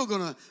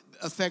to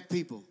affect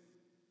people.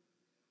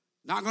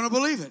 Not going to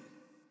believe it.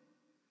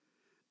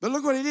 But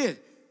look what he did.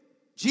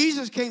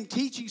 Jesus came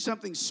teaching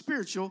something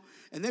spiritual,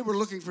 and they were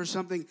looking for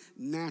something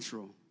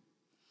natural.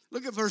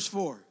 Look at verse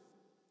 4.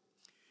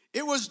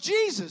 It was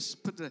Jesus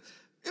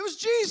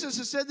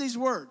that said these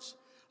words.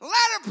 Let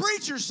a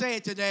preacher say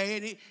it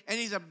today, and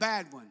he's a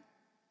bad one.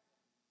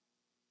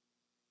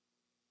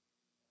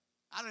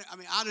 I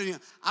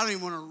don't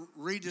even want to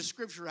read the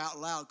scripture out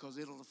loud because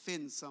it'll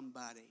offend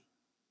somebody.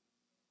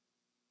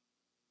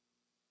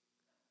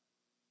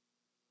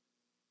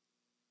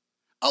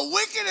 A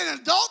wicked and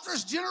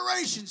adulterous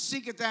generation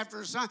seeketh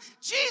after a sign.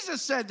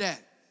 Jesus said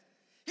that.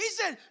 He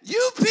said,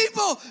 you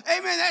people,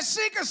 amen, that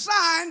seek a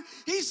sign,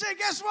 he said,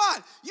 guess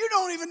what? You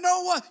don't even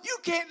know you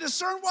can't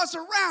discern what's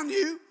around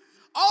you.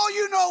 All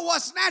you know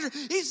what's natural.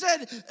 He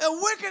said, a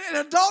wicked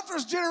and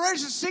adulterous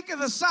generation seeketh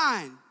a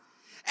sign.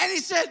 And he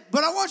said,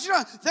 but I want you to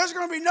know, there's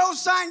going to be no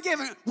sign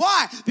given.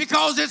 Why?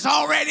 Because it's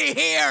already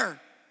here.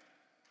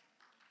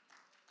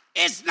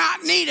 It's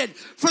not needed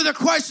for the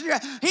question.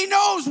 He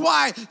knows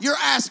why you're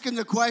asking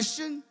the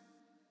question.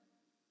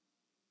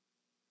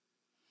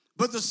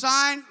 But the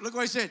sign, look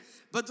what he said,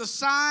 but the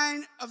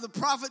sign of the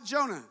prophet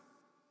Jonah.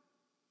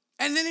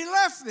 And then he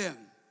left them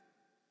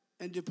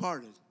and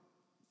departed.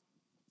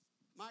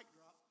 Mic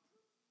drop.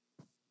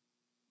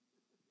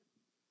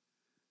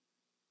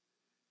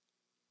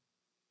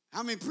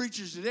 How many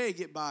preachers today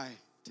get by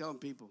telling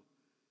people,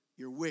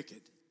 you're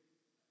wicked?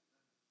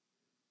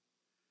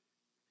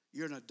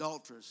 You're an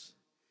adulteress.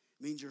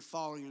 It means you're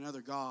following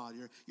another god.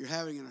 You're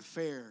having an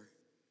affair.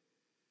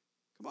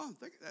 Come on,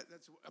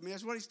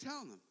 that's what he's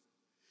telling them.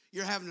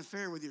 You're having an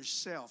affair with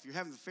yourself. You're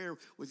having an affair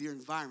with your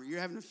environment.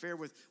 You're having an affair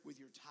with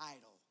your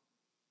title.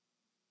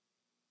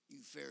 You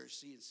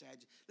Pharisee and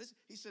Sadducee. Listen,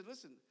 he said,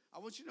 listen, I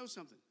want you to know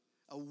something.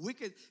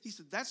 He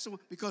said, that's the one,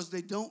 because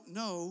they don't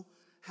know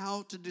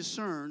how to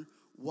discern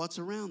what's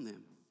around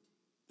them.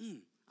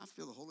 I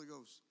feel the Holy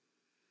Ghost.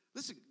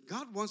 Listen,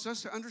 God wants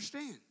us to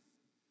understand.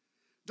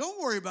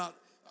 Don't worry about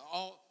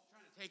trying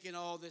to take in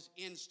all this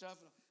in stuff.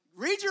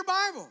 Read your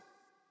Bible.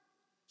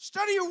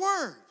 Study your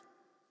word.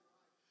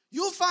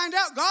 You'll find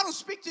out. God will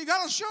speak to you.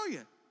 God will show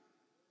you.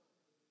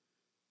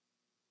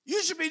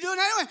 You should be doing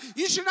that anyway.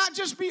 You should not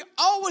just be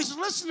always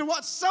listening to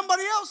what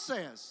somebody else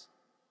says.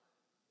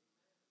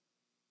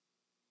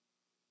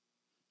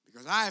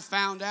 Because I have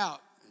found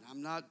out, and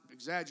I'm not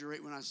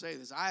exaggerating when I say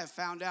this, I have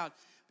found out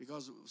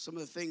because some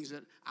of the things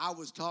that I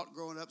was taught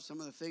growing up, some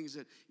of the things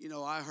that,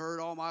 I heard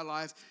all my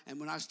life, and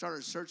when I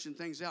started searching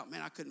things out,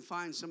 man, I couldn't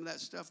find some of that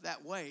stuff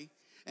that way.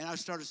 And I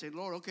started saying,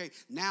 Lord, okay,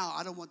 now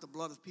I don't want the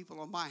blood of people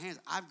on my hands.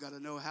 I've got to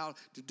know how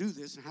to do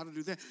this and how to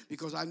do that.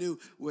 Because I knew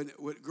when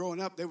growing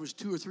up, there was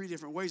 2 or 3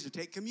 different ways to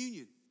take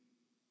communion.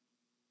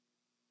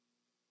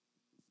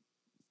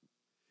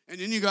 And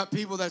then you got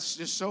people that's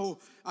just so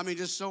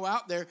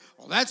out there.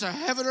 Well, that's a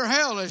heaven or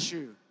hell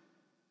issue.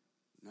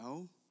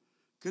 No,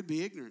 could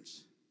be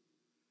ignorance.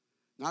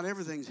 Not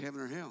everything's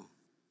heaven or hell.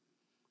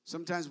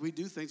 Sometimes we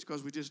do things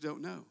because we just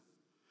don't know.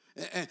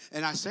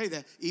 And I say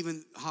that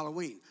even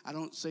Halloween. I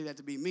don't say that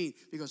to be mean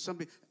because some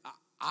people,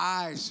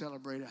 I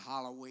celebrated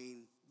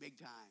Halloween big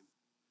time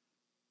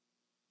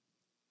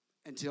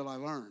until I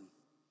learned.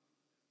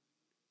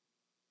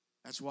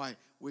 That's why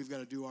we've got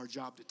to do our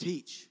job to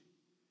teach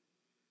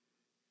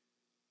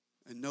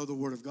and know the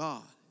Word of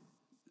God,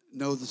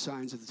 know the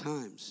signs of the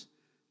times.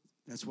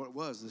 That's what it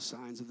was, the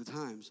signs of the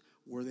times,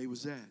 where they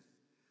was at.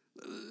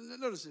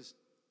 Notice this,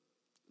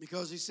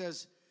 because he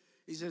says.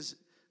 He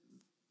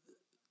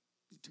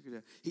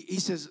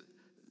says,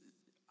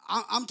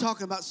 I'm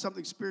talking about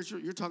something spiritual.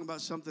 You're talking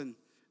about something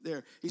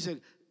there. He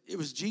said, it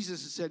was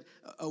Jesus that said,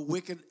 a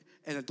wicked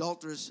and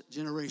adulterous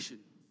generation.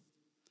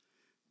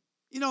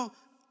 I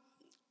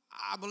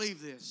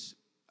believe this.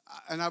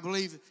 And I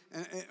believe,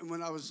 and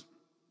when I was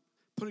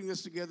putting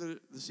this together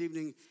this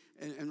evening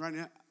and right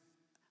now,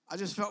 I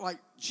just felt like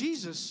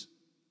Jesus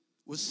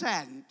was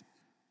saddened.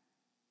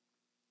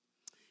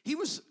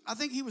 I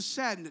think he was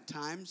saddened at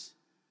times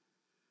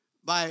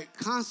by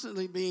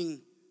constantly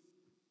being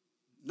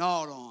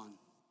gnawed on,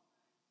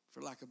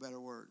 for lack of better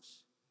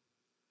words.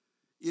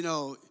 You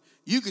know,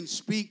 you can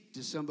speak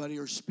to somebody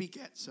or speak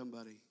at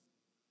somebody.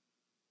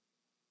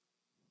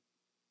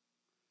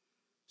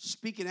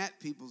 Speaking at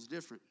people is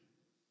different.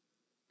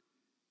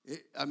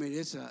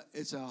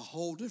 It's a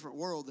whole different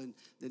world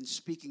than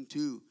speaking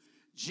to.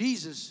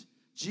 Jesus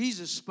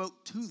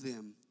spoke to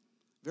them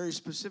very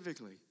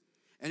specifically,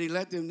 and he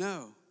let them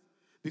know,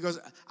 because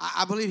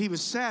I believe he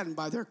was saddened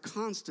by their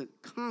constant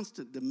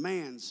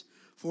demands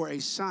for a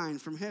sign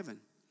from heaven.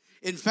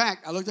 In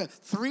fact, I looked at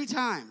 3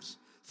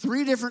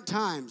 different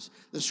times,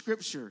 the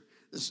scripture,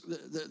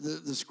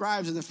 the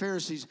scribes and the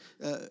Pharisees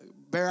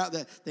bear out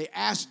that they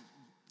asked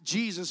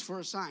Jesus for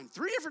a sign.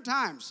 3 different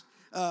times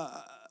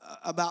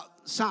about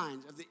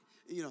signs of the,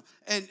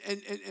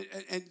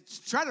 and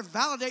try to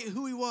validate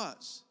who he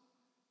was.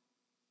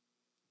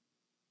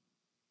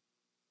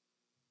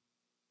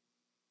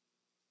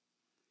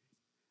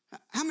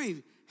 How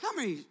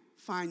many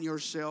find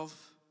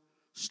yourself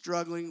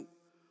struggling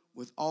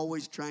with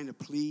always trying to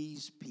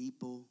please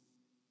people?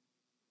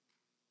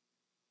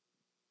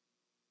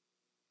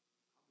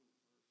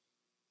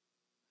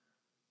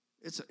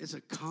 It's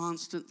a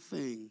constant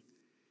thing,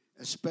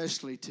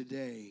 especially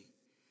today,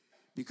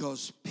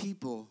 because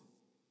people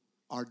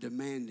are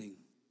demanding.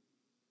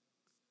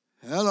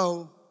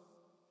 Hello,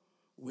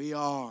 we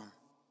are.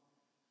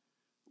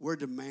 We're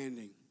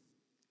demanding.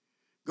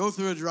 Go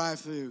through a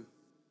drive-through.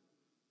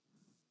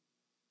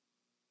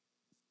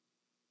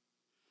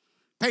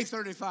 Pay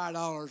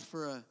 $35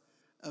 for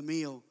a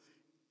meal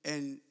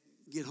and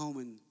get home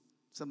and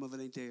some of it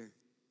ain't there.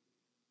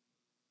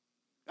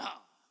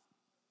 Oh.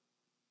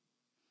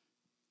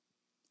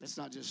 That's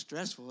not just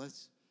stressful.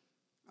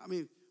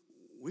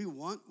 We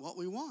want what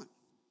we want.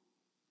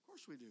 Of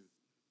course we do.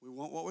 We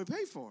want what we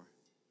pay for.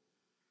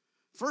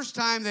 First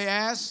time they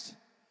asked,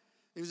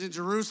 it was in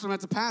Jerusalem at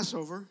the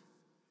Passover,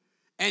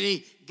 and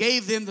he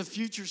gave them the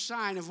future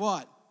sign of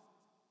what?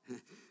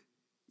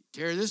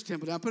 Tear this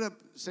temple down. Put up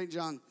St.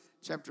 John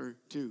chapter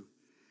 2.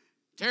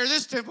 Tear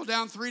this temple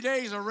down 3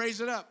 days, I'll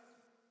raise it up.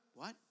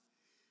 What?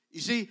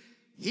 You see,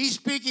 he's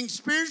speaking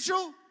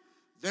spiritual,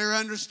 they're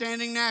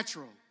understanding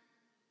natural.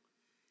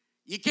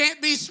 You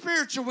can't be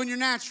spiritual when you're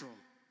natural.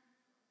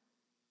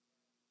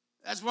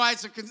 That's why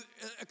it's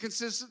a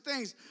consistent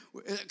thing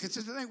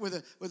with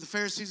the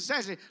Pharisees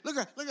and Sadducees. Look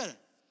at it.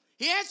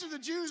 He answered the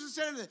Jews and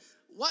said unto them,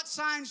 what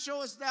sign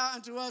showest thou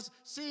unto us,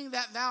 seeing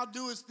that thou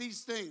doest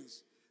these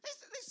things?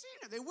 They seen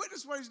it. They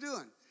witnessed what he's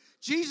doing.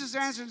 Jesus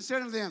answered and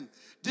said unto them,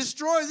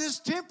 destroy this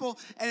temple,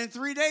 and in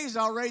 3 days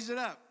I'll raise it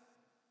up.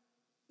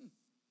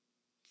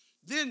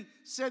 Then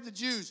said the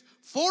Jews,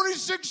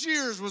 46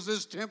 years was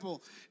this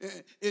temple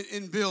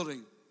in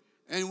building,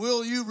 and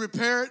will you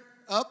repair it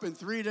up in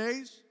 3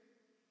 days?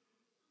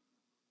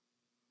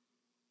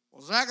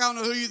 Well, Zach, I don't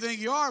know who you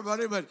think you are,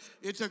 buddy, but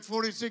it took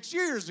 46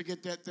 years to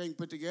get that thing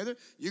put together.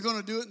 You're going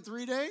to do it in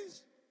 3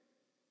 days?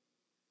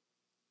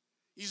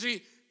 You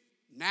see,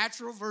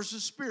 natural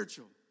versus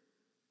spiritual.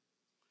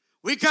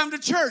 We come to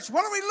church.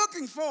 What are we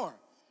looking for?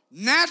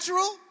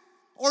 Natural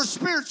or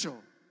spiritual?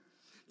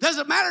 Does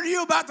it matter to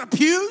you about the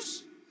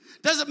pews?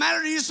 Does it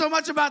matter to you so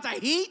much about the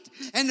heat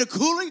and the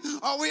cooling?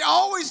 Are we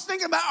always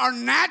thinking about our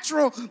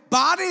natural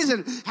bodies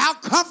and how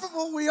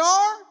comfortable we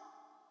are?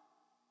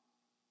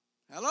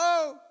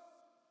 Hello?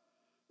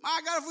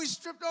 My God, if we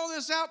stripped all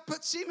this out,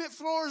 put cement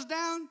floors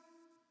down,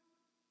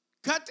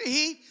 cut the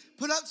heat,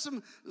 put up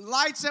some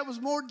lights that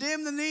was more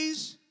dim than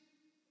these,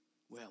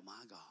 well, my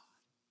God.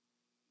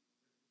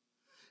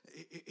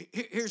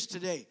 Here's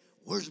today.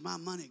 Where's my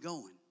money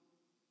going?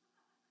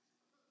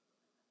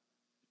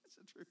 That's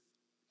the truth.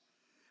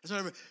 That's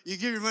whatever. You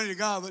give your money to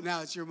God, but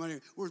now it's your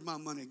money. Where's my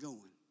money going?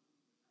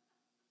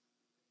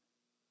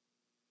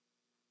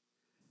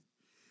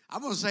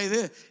 I'm going to say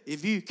this.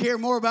 If you care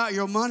more about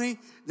your money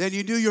than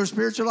you do your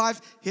spiritual life,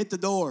 hit the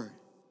door.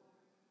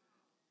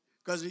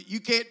 Because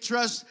you can't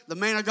trust the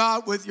man of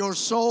God with your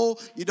soul.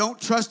 You don't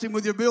trust him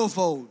with your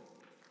billfold.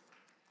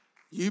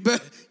 You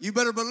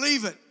better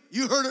believe it.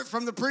 You heard it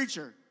from the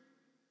preacher.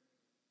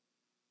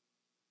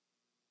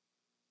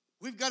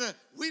 We've got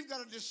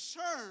to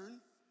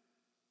discern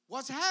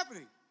what's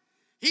happening.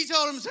 He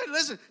told them, said,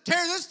 listen,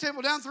 tear this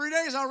temple down 3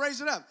 days, I'll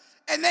raise it up.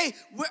 And they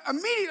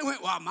immediately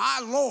went, well,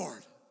 my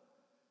Lord.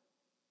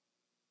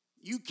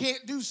 You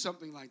can't do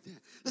something like that.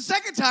 The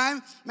second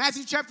time,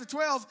 Matthew chapter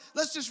 12,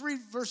 let's just read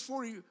verse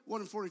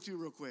 41 and 42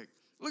 real quick.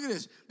 Look at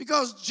this.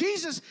 Because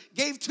Jesus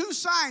gave 2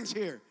 signs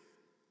here.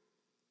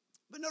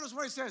 But notice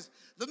what he says.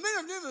 The men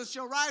of Nineveh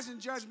shall rise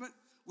in judgment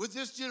with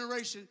this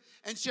generation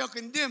and shall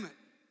condemn it.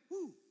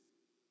 Woo.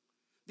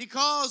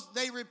 Because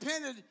they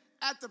repented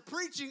at the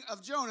preaching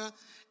of Jonah,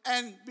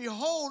 and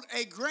behold,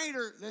 a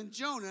greater than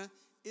Jonah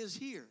is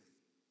here.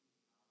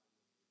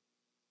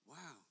 Wow.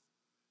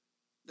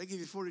 They give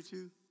you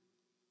 42?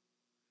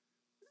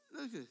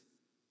 Look at it.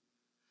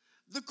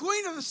 The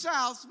queen of the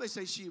south, somebody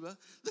say Sheba,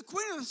 the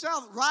queen of the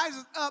south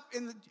rises up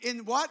in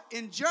what?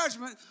 In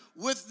judgment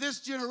with this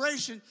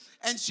generation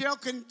and shall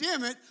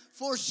condemn it.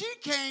 For she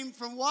came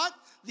from what?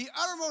 The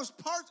uttermost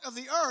part of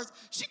the earth.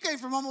 She came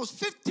from almost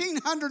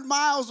 1,500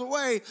 miles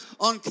away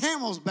on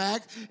camel's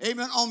back,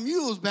 amen, on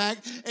mule's back,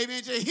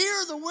 amen, to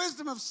hear the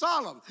wisdom of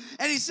Solomon.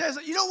 And he says,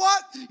 you know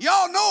what?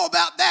 Y'all know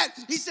about that.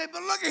 He said,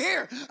 but look at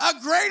here. A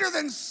greater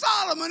than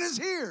Solomon is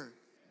here.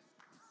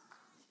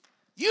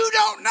 You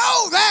don't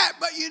know that,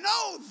 but you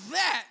know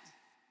that.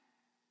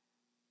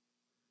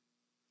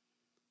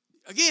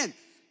 Again,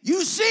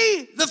 you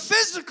see the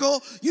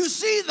physical, you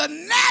see the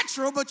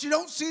natural, but you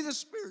don't see the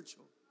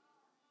spiritual.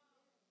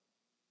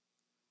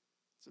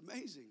 It's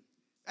amazing.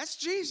 That's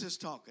Jesus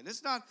talking.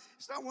 It's not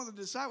one of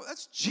the disciples.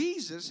 That's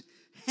Jesus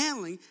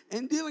handling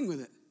and dealing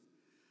with it.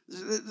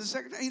 The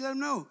second time, he let them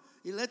know.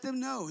 He let them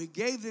know. He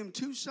gave them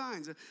two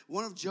signs.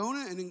 One of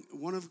Jonah and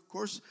one, of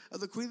course, of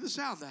the queen of the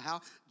south.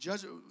 How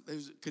judge they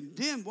was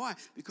condemned. Why?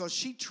 Because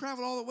she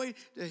traveled all the way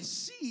to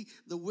see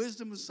the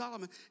wisdom of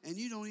Solomon. And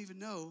you don't even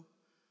know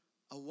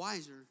a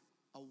wiser's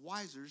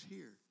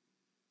here.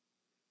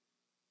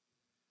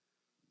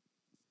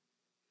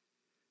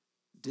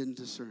 Didn't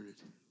discern it.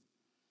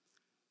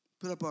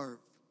 Put up our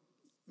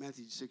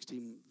Matthew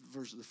 16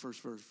 verse, the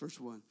first verse,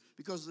 first one.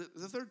 Because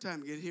the third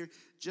time again here,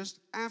 just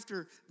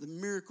after the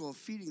miracle of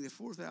feeding the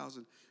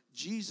 4,000,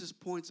 Jesus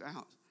points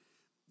out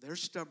their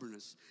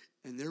stubbornness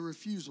and their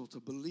refusal to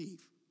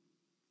believe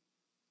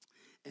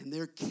and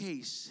their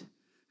case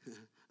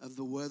of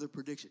the weather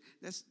prediction.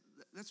 That's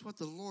what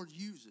the Lord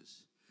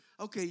uses.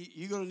 Okay,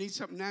 you're going to need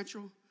something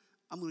natural?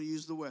 I'm going to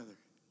use the weather.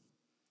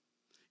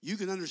 You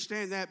can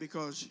understand that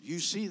because you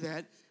see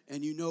that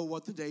and you know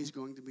what the day is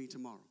going to be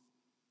tomorrow.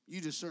 You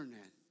discern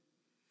that.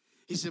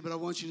 He said, but I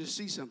want you to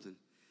see something.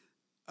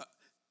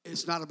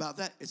 It's not about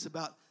that. It's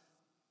about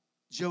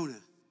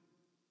Jonah.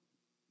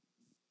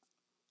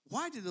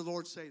 Why did the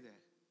Lord say that?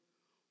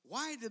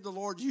 Why did the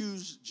Lord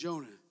use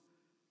Jonah?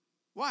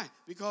 Why?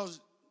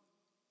 Because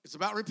it's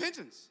about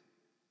repentance.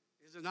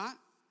 Is it not?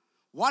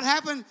 What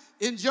happened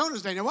in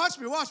Jonah's day? Now watch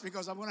me,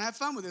 because I'm going to have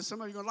fun with this. Some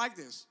of you are going to like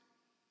this.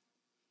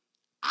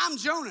 I'm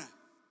Jonah.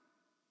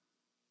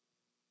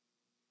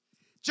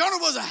 Jonah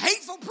was a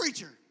hateful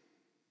preacher.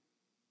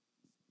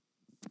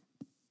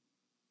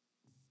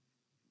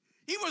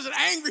 He was an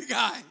angry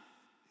guy.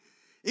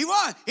 He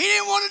was. He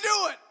didn't want to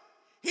do it.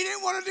 He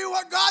didn't want to do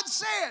what God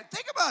said.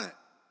 Think about it.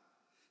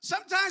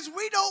 Sometimes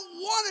we don't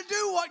want to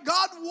do what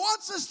God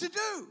wants us to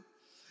do.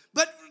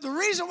 But the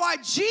reason why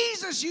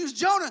Jesus used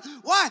Jonah,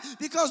 why?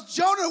 Because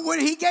Jonah, when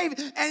he came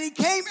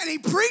and he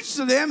preached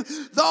to them,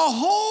 the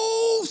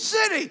whole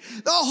city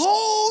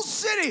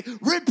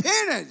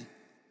repented.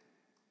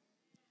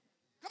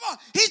 Come on,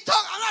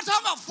 I'm not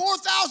talking about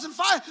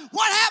 4,005.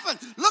 What happened?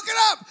 Look it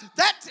up.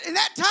 In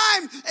that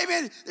time,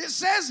 amen, it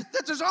says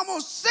that there's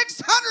almost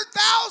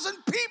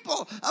 600,000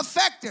 people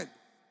affected.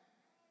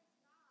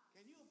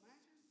 Can you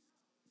imagine?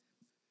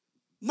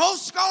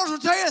 Most scholars will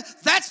tell you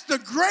that's the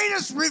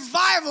greatest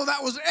revival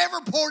that was ever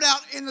poured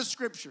out in the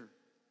Scripture.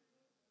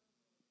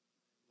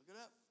 Look it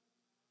up.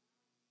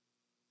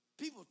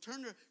 People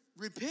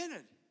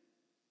repented.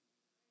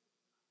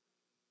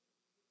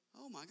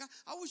 Oh my God,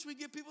 I wish we'd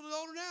get people to the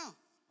altar now.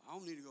 I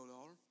don't need to go to the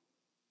altar.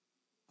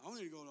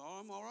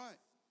 I'm all right.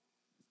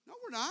 No,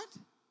 we're not.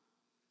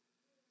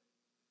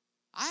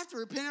 I have to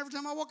repent every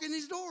time I walk in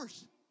these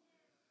doors.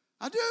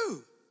 I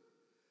do.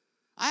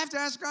 I have to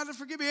ask God to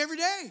forgive me every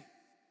day.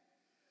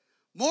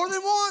 More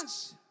than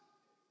once.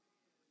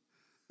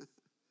 I'm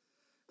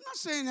not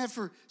saying that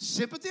for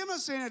sympathy. I'm not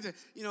saying that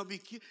to, be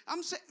cute.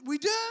 I'm saying we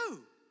do.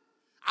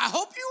 I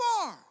hope you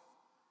are.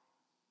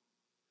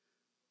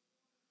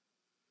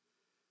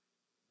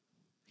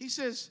 He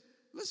says,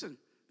 listen,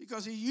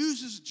 because he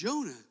uses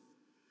Jonah.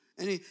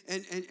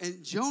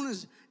 And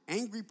Jonah's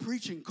angry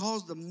preaching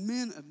caused the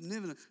men of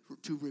Nineveh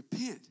to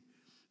repent.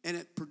 And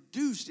it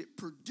produced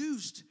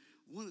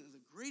one of the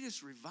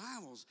greatest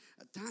revivals,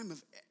 a time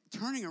of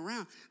turning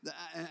around.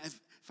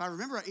 If I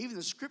remember, even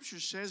the Scripture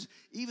says,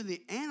 even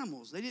the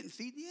animals, they didn't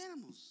feed the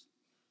animals.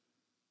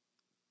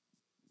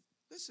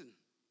 Listen,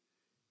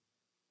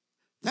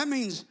 that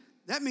means,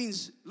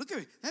 look at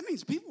me, that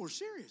means people were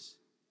serious.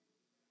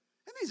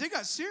 That means they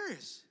got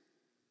serious.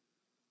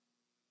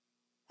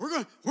 We're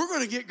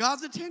going to get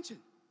God's attention.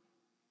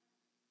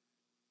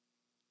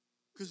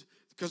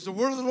 Because the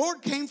word of the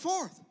Lord came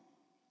forth.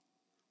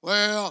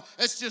 Well,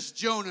 it's just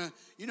Jonah.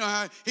 You know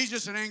how he's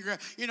just an angry,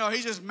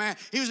 he's just mad.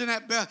 He was in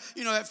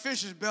that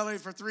fish's belly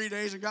for 3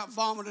 days and got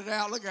vomited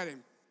out. Look at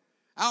him.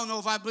 I don't know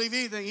if I believe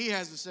anything he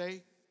has to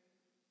say.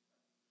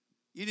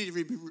 You need to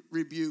be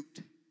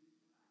rebuked.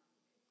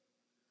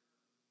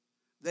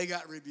 They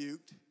got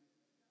rebuked.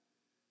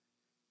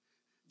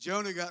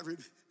 Jonah got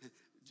rebuked,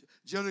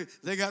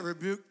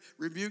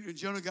 and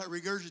Jonah got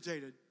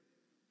regurgitated.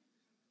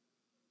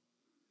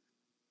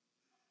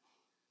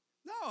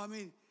 No, I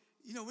mean,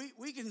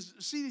 we can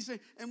see these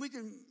things, and we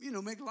can,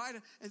 make light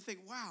of and think,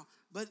 wow,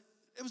 but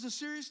it was a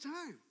serious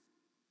time.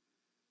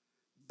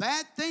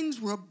 Bad things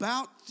were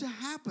about to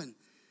happen.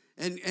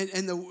 And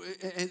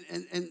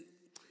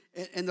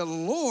the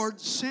Lord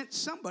sent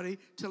somebody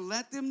to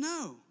let them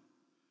know.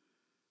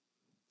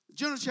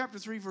 Jonah chapter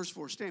 3, verse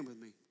 4. Stand with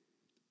me.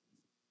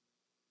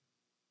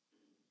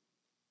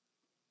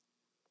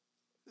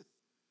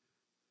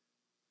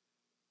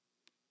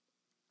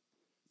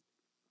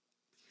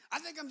 I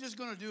think I'm just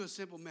going to do a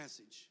simple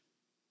message.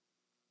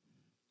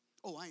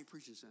 Oh, I ain't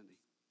preaching Sunday.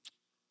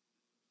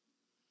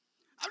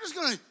 I'm just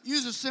going to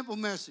use a simple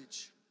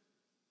message.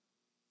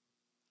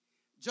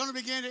 Jonah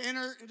began to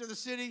enter into the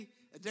city,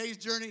 a day's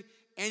journey,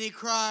 and he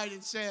cried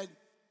and said,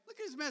 look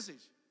at his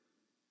message.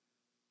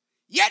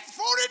 Yet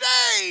 40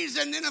 days,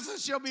 and Nineveh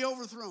shall be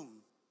overthrown.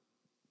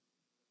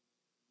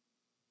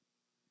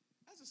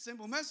 That's a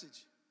simple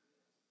message.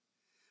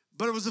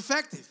 But it was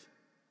effective.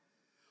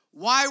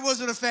 Why was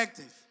it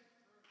effective?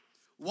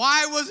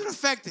 Why was it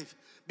effective?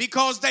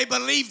 Because they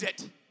believed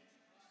it.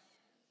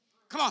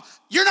 Come on,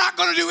 you're not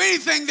going to do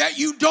anything that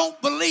you don't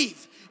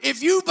believe.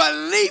 If you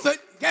believe it,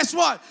 guess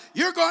what?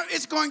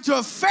 It's going to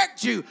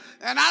affect you.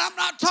 And I'm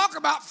not talking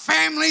about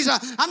families.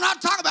 I'm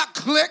not talking about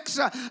cliques.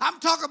 I'm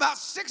talking about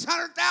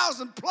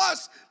 600,000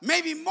 plus,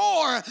 maybe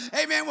more,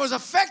 amen, was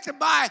affected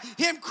by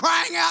him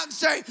crying out and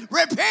saying,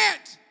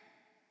 repent.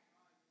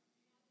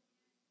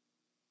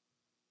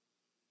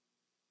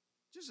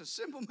 Just a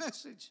simple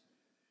message.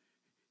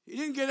 He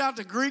didn't get out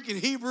to Greek and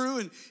Hebrew,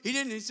 and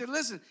he said,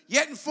 listen,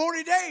 yet in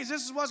 40 days,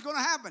 this is what's going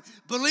to happen.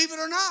 Believe it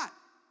or not.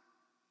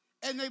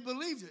 And they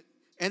believed it,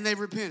 and they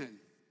repented.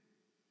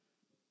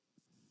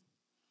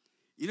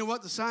 You know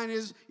what the sign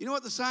is? You know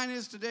what the sign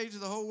is today to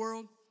the whole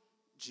world?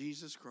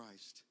 Jesus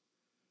Christ.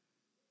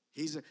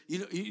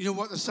 You know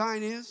what the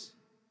sign is?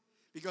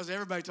 Because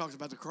everybody talks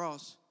about the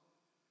cross.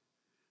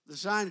 The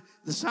sign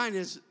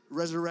is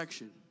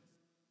resurrection.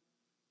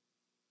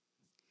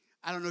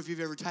 I don't know if you've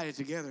ever tied it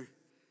together.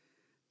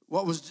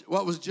 What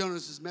was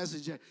Jonah's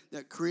message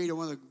that created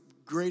one of the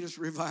greatest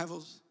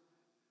revivals?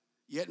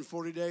 Yet in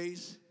 40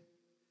 days.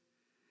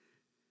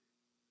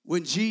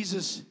 When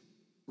Jesus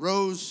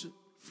rose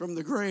from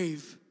the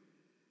grave,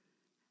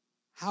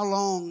 how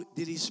long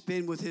did he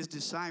spend with his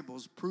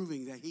disciples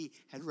proving that he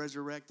had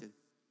resurrected?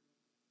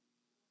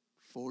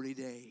 40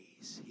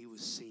 days he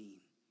was seen.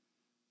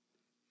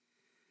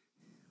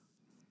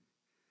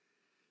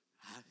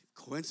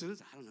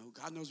 Coincidence? I don't know.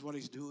 God knows what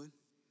he's doing.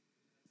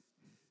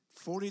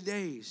 40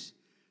 days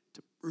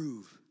to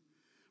prove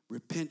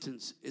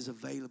repentance is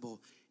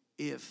available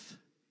if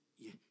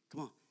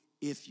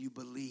you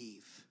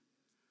believe.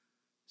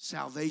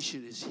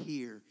 Salvation is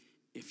here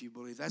if you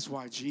believe. That's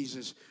why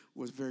Jesus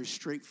was very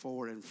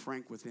straightforward and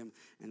frank with them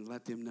and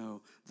let them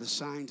know. The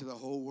sign to the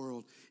whole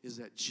world is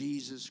that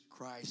Jesus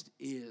Christ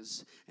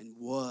is and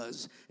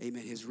was,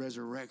 amen, his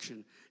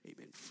resurrection,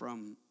 amen,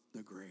 from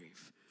the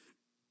grave.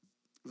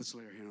 Let's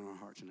lay our hand on our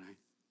heart tonight.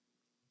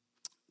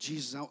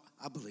 Jesus,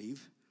 I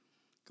believe.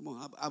 Come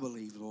on, I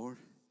believe, Lord.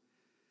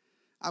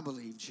 I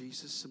believe,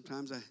 Jesus.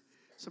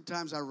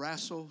 Sometimes I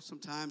wrestle.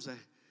 Sometimes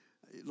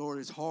Lord,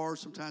 it's hard.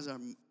 Sometimes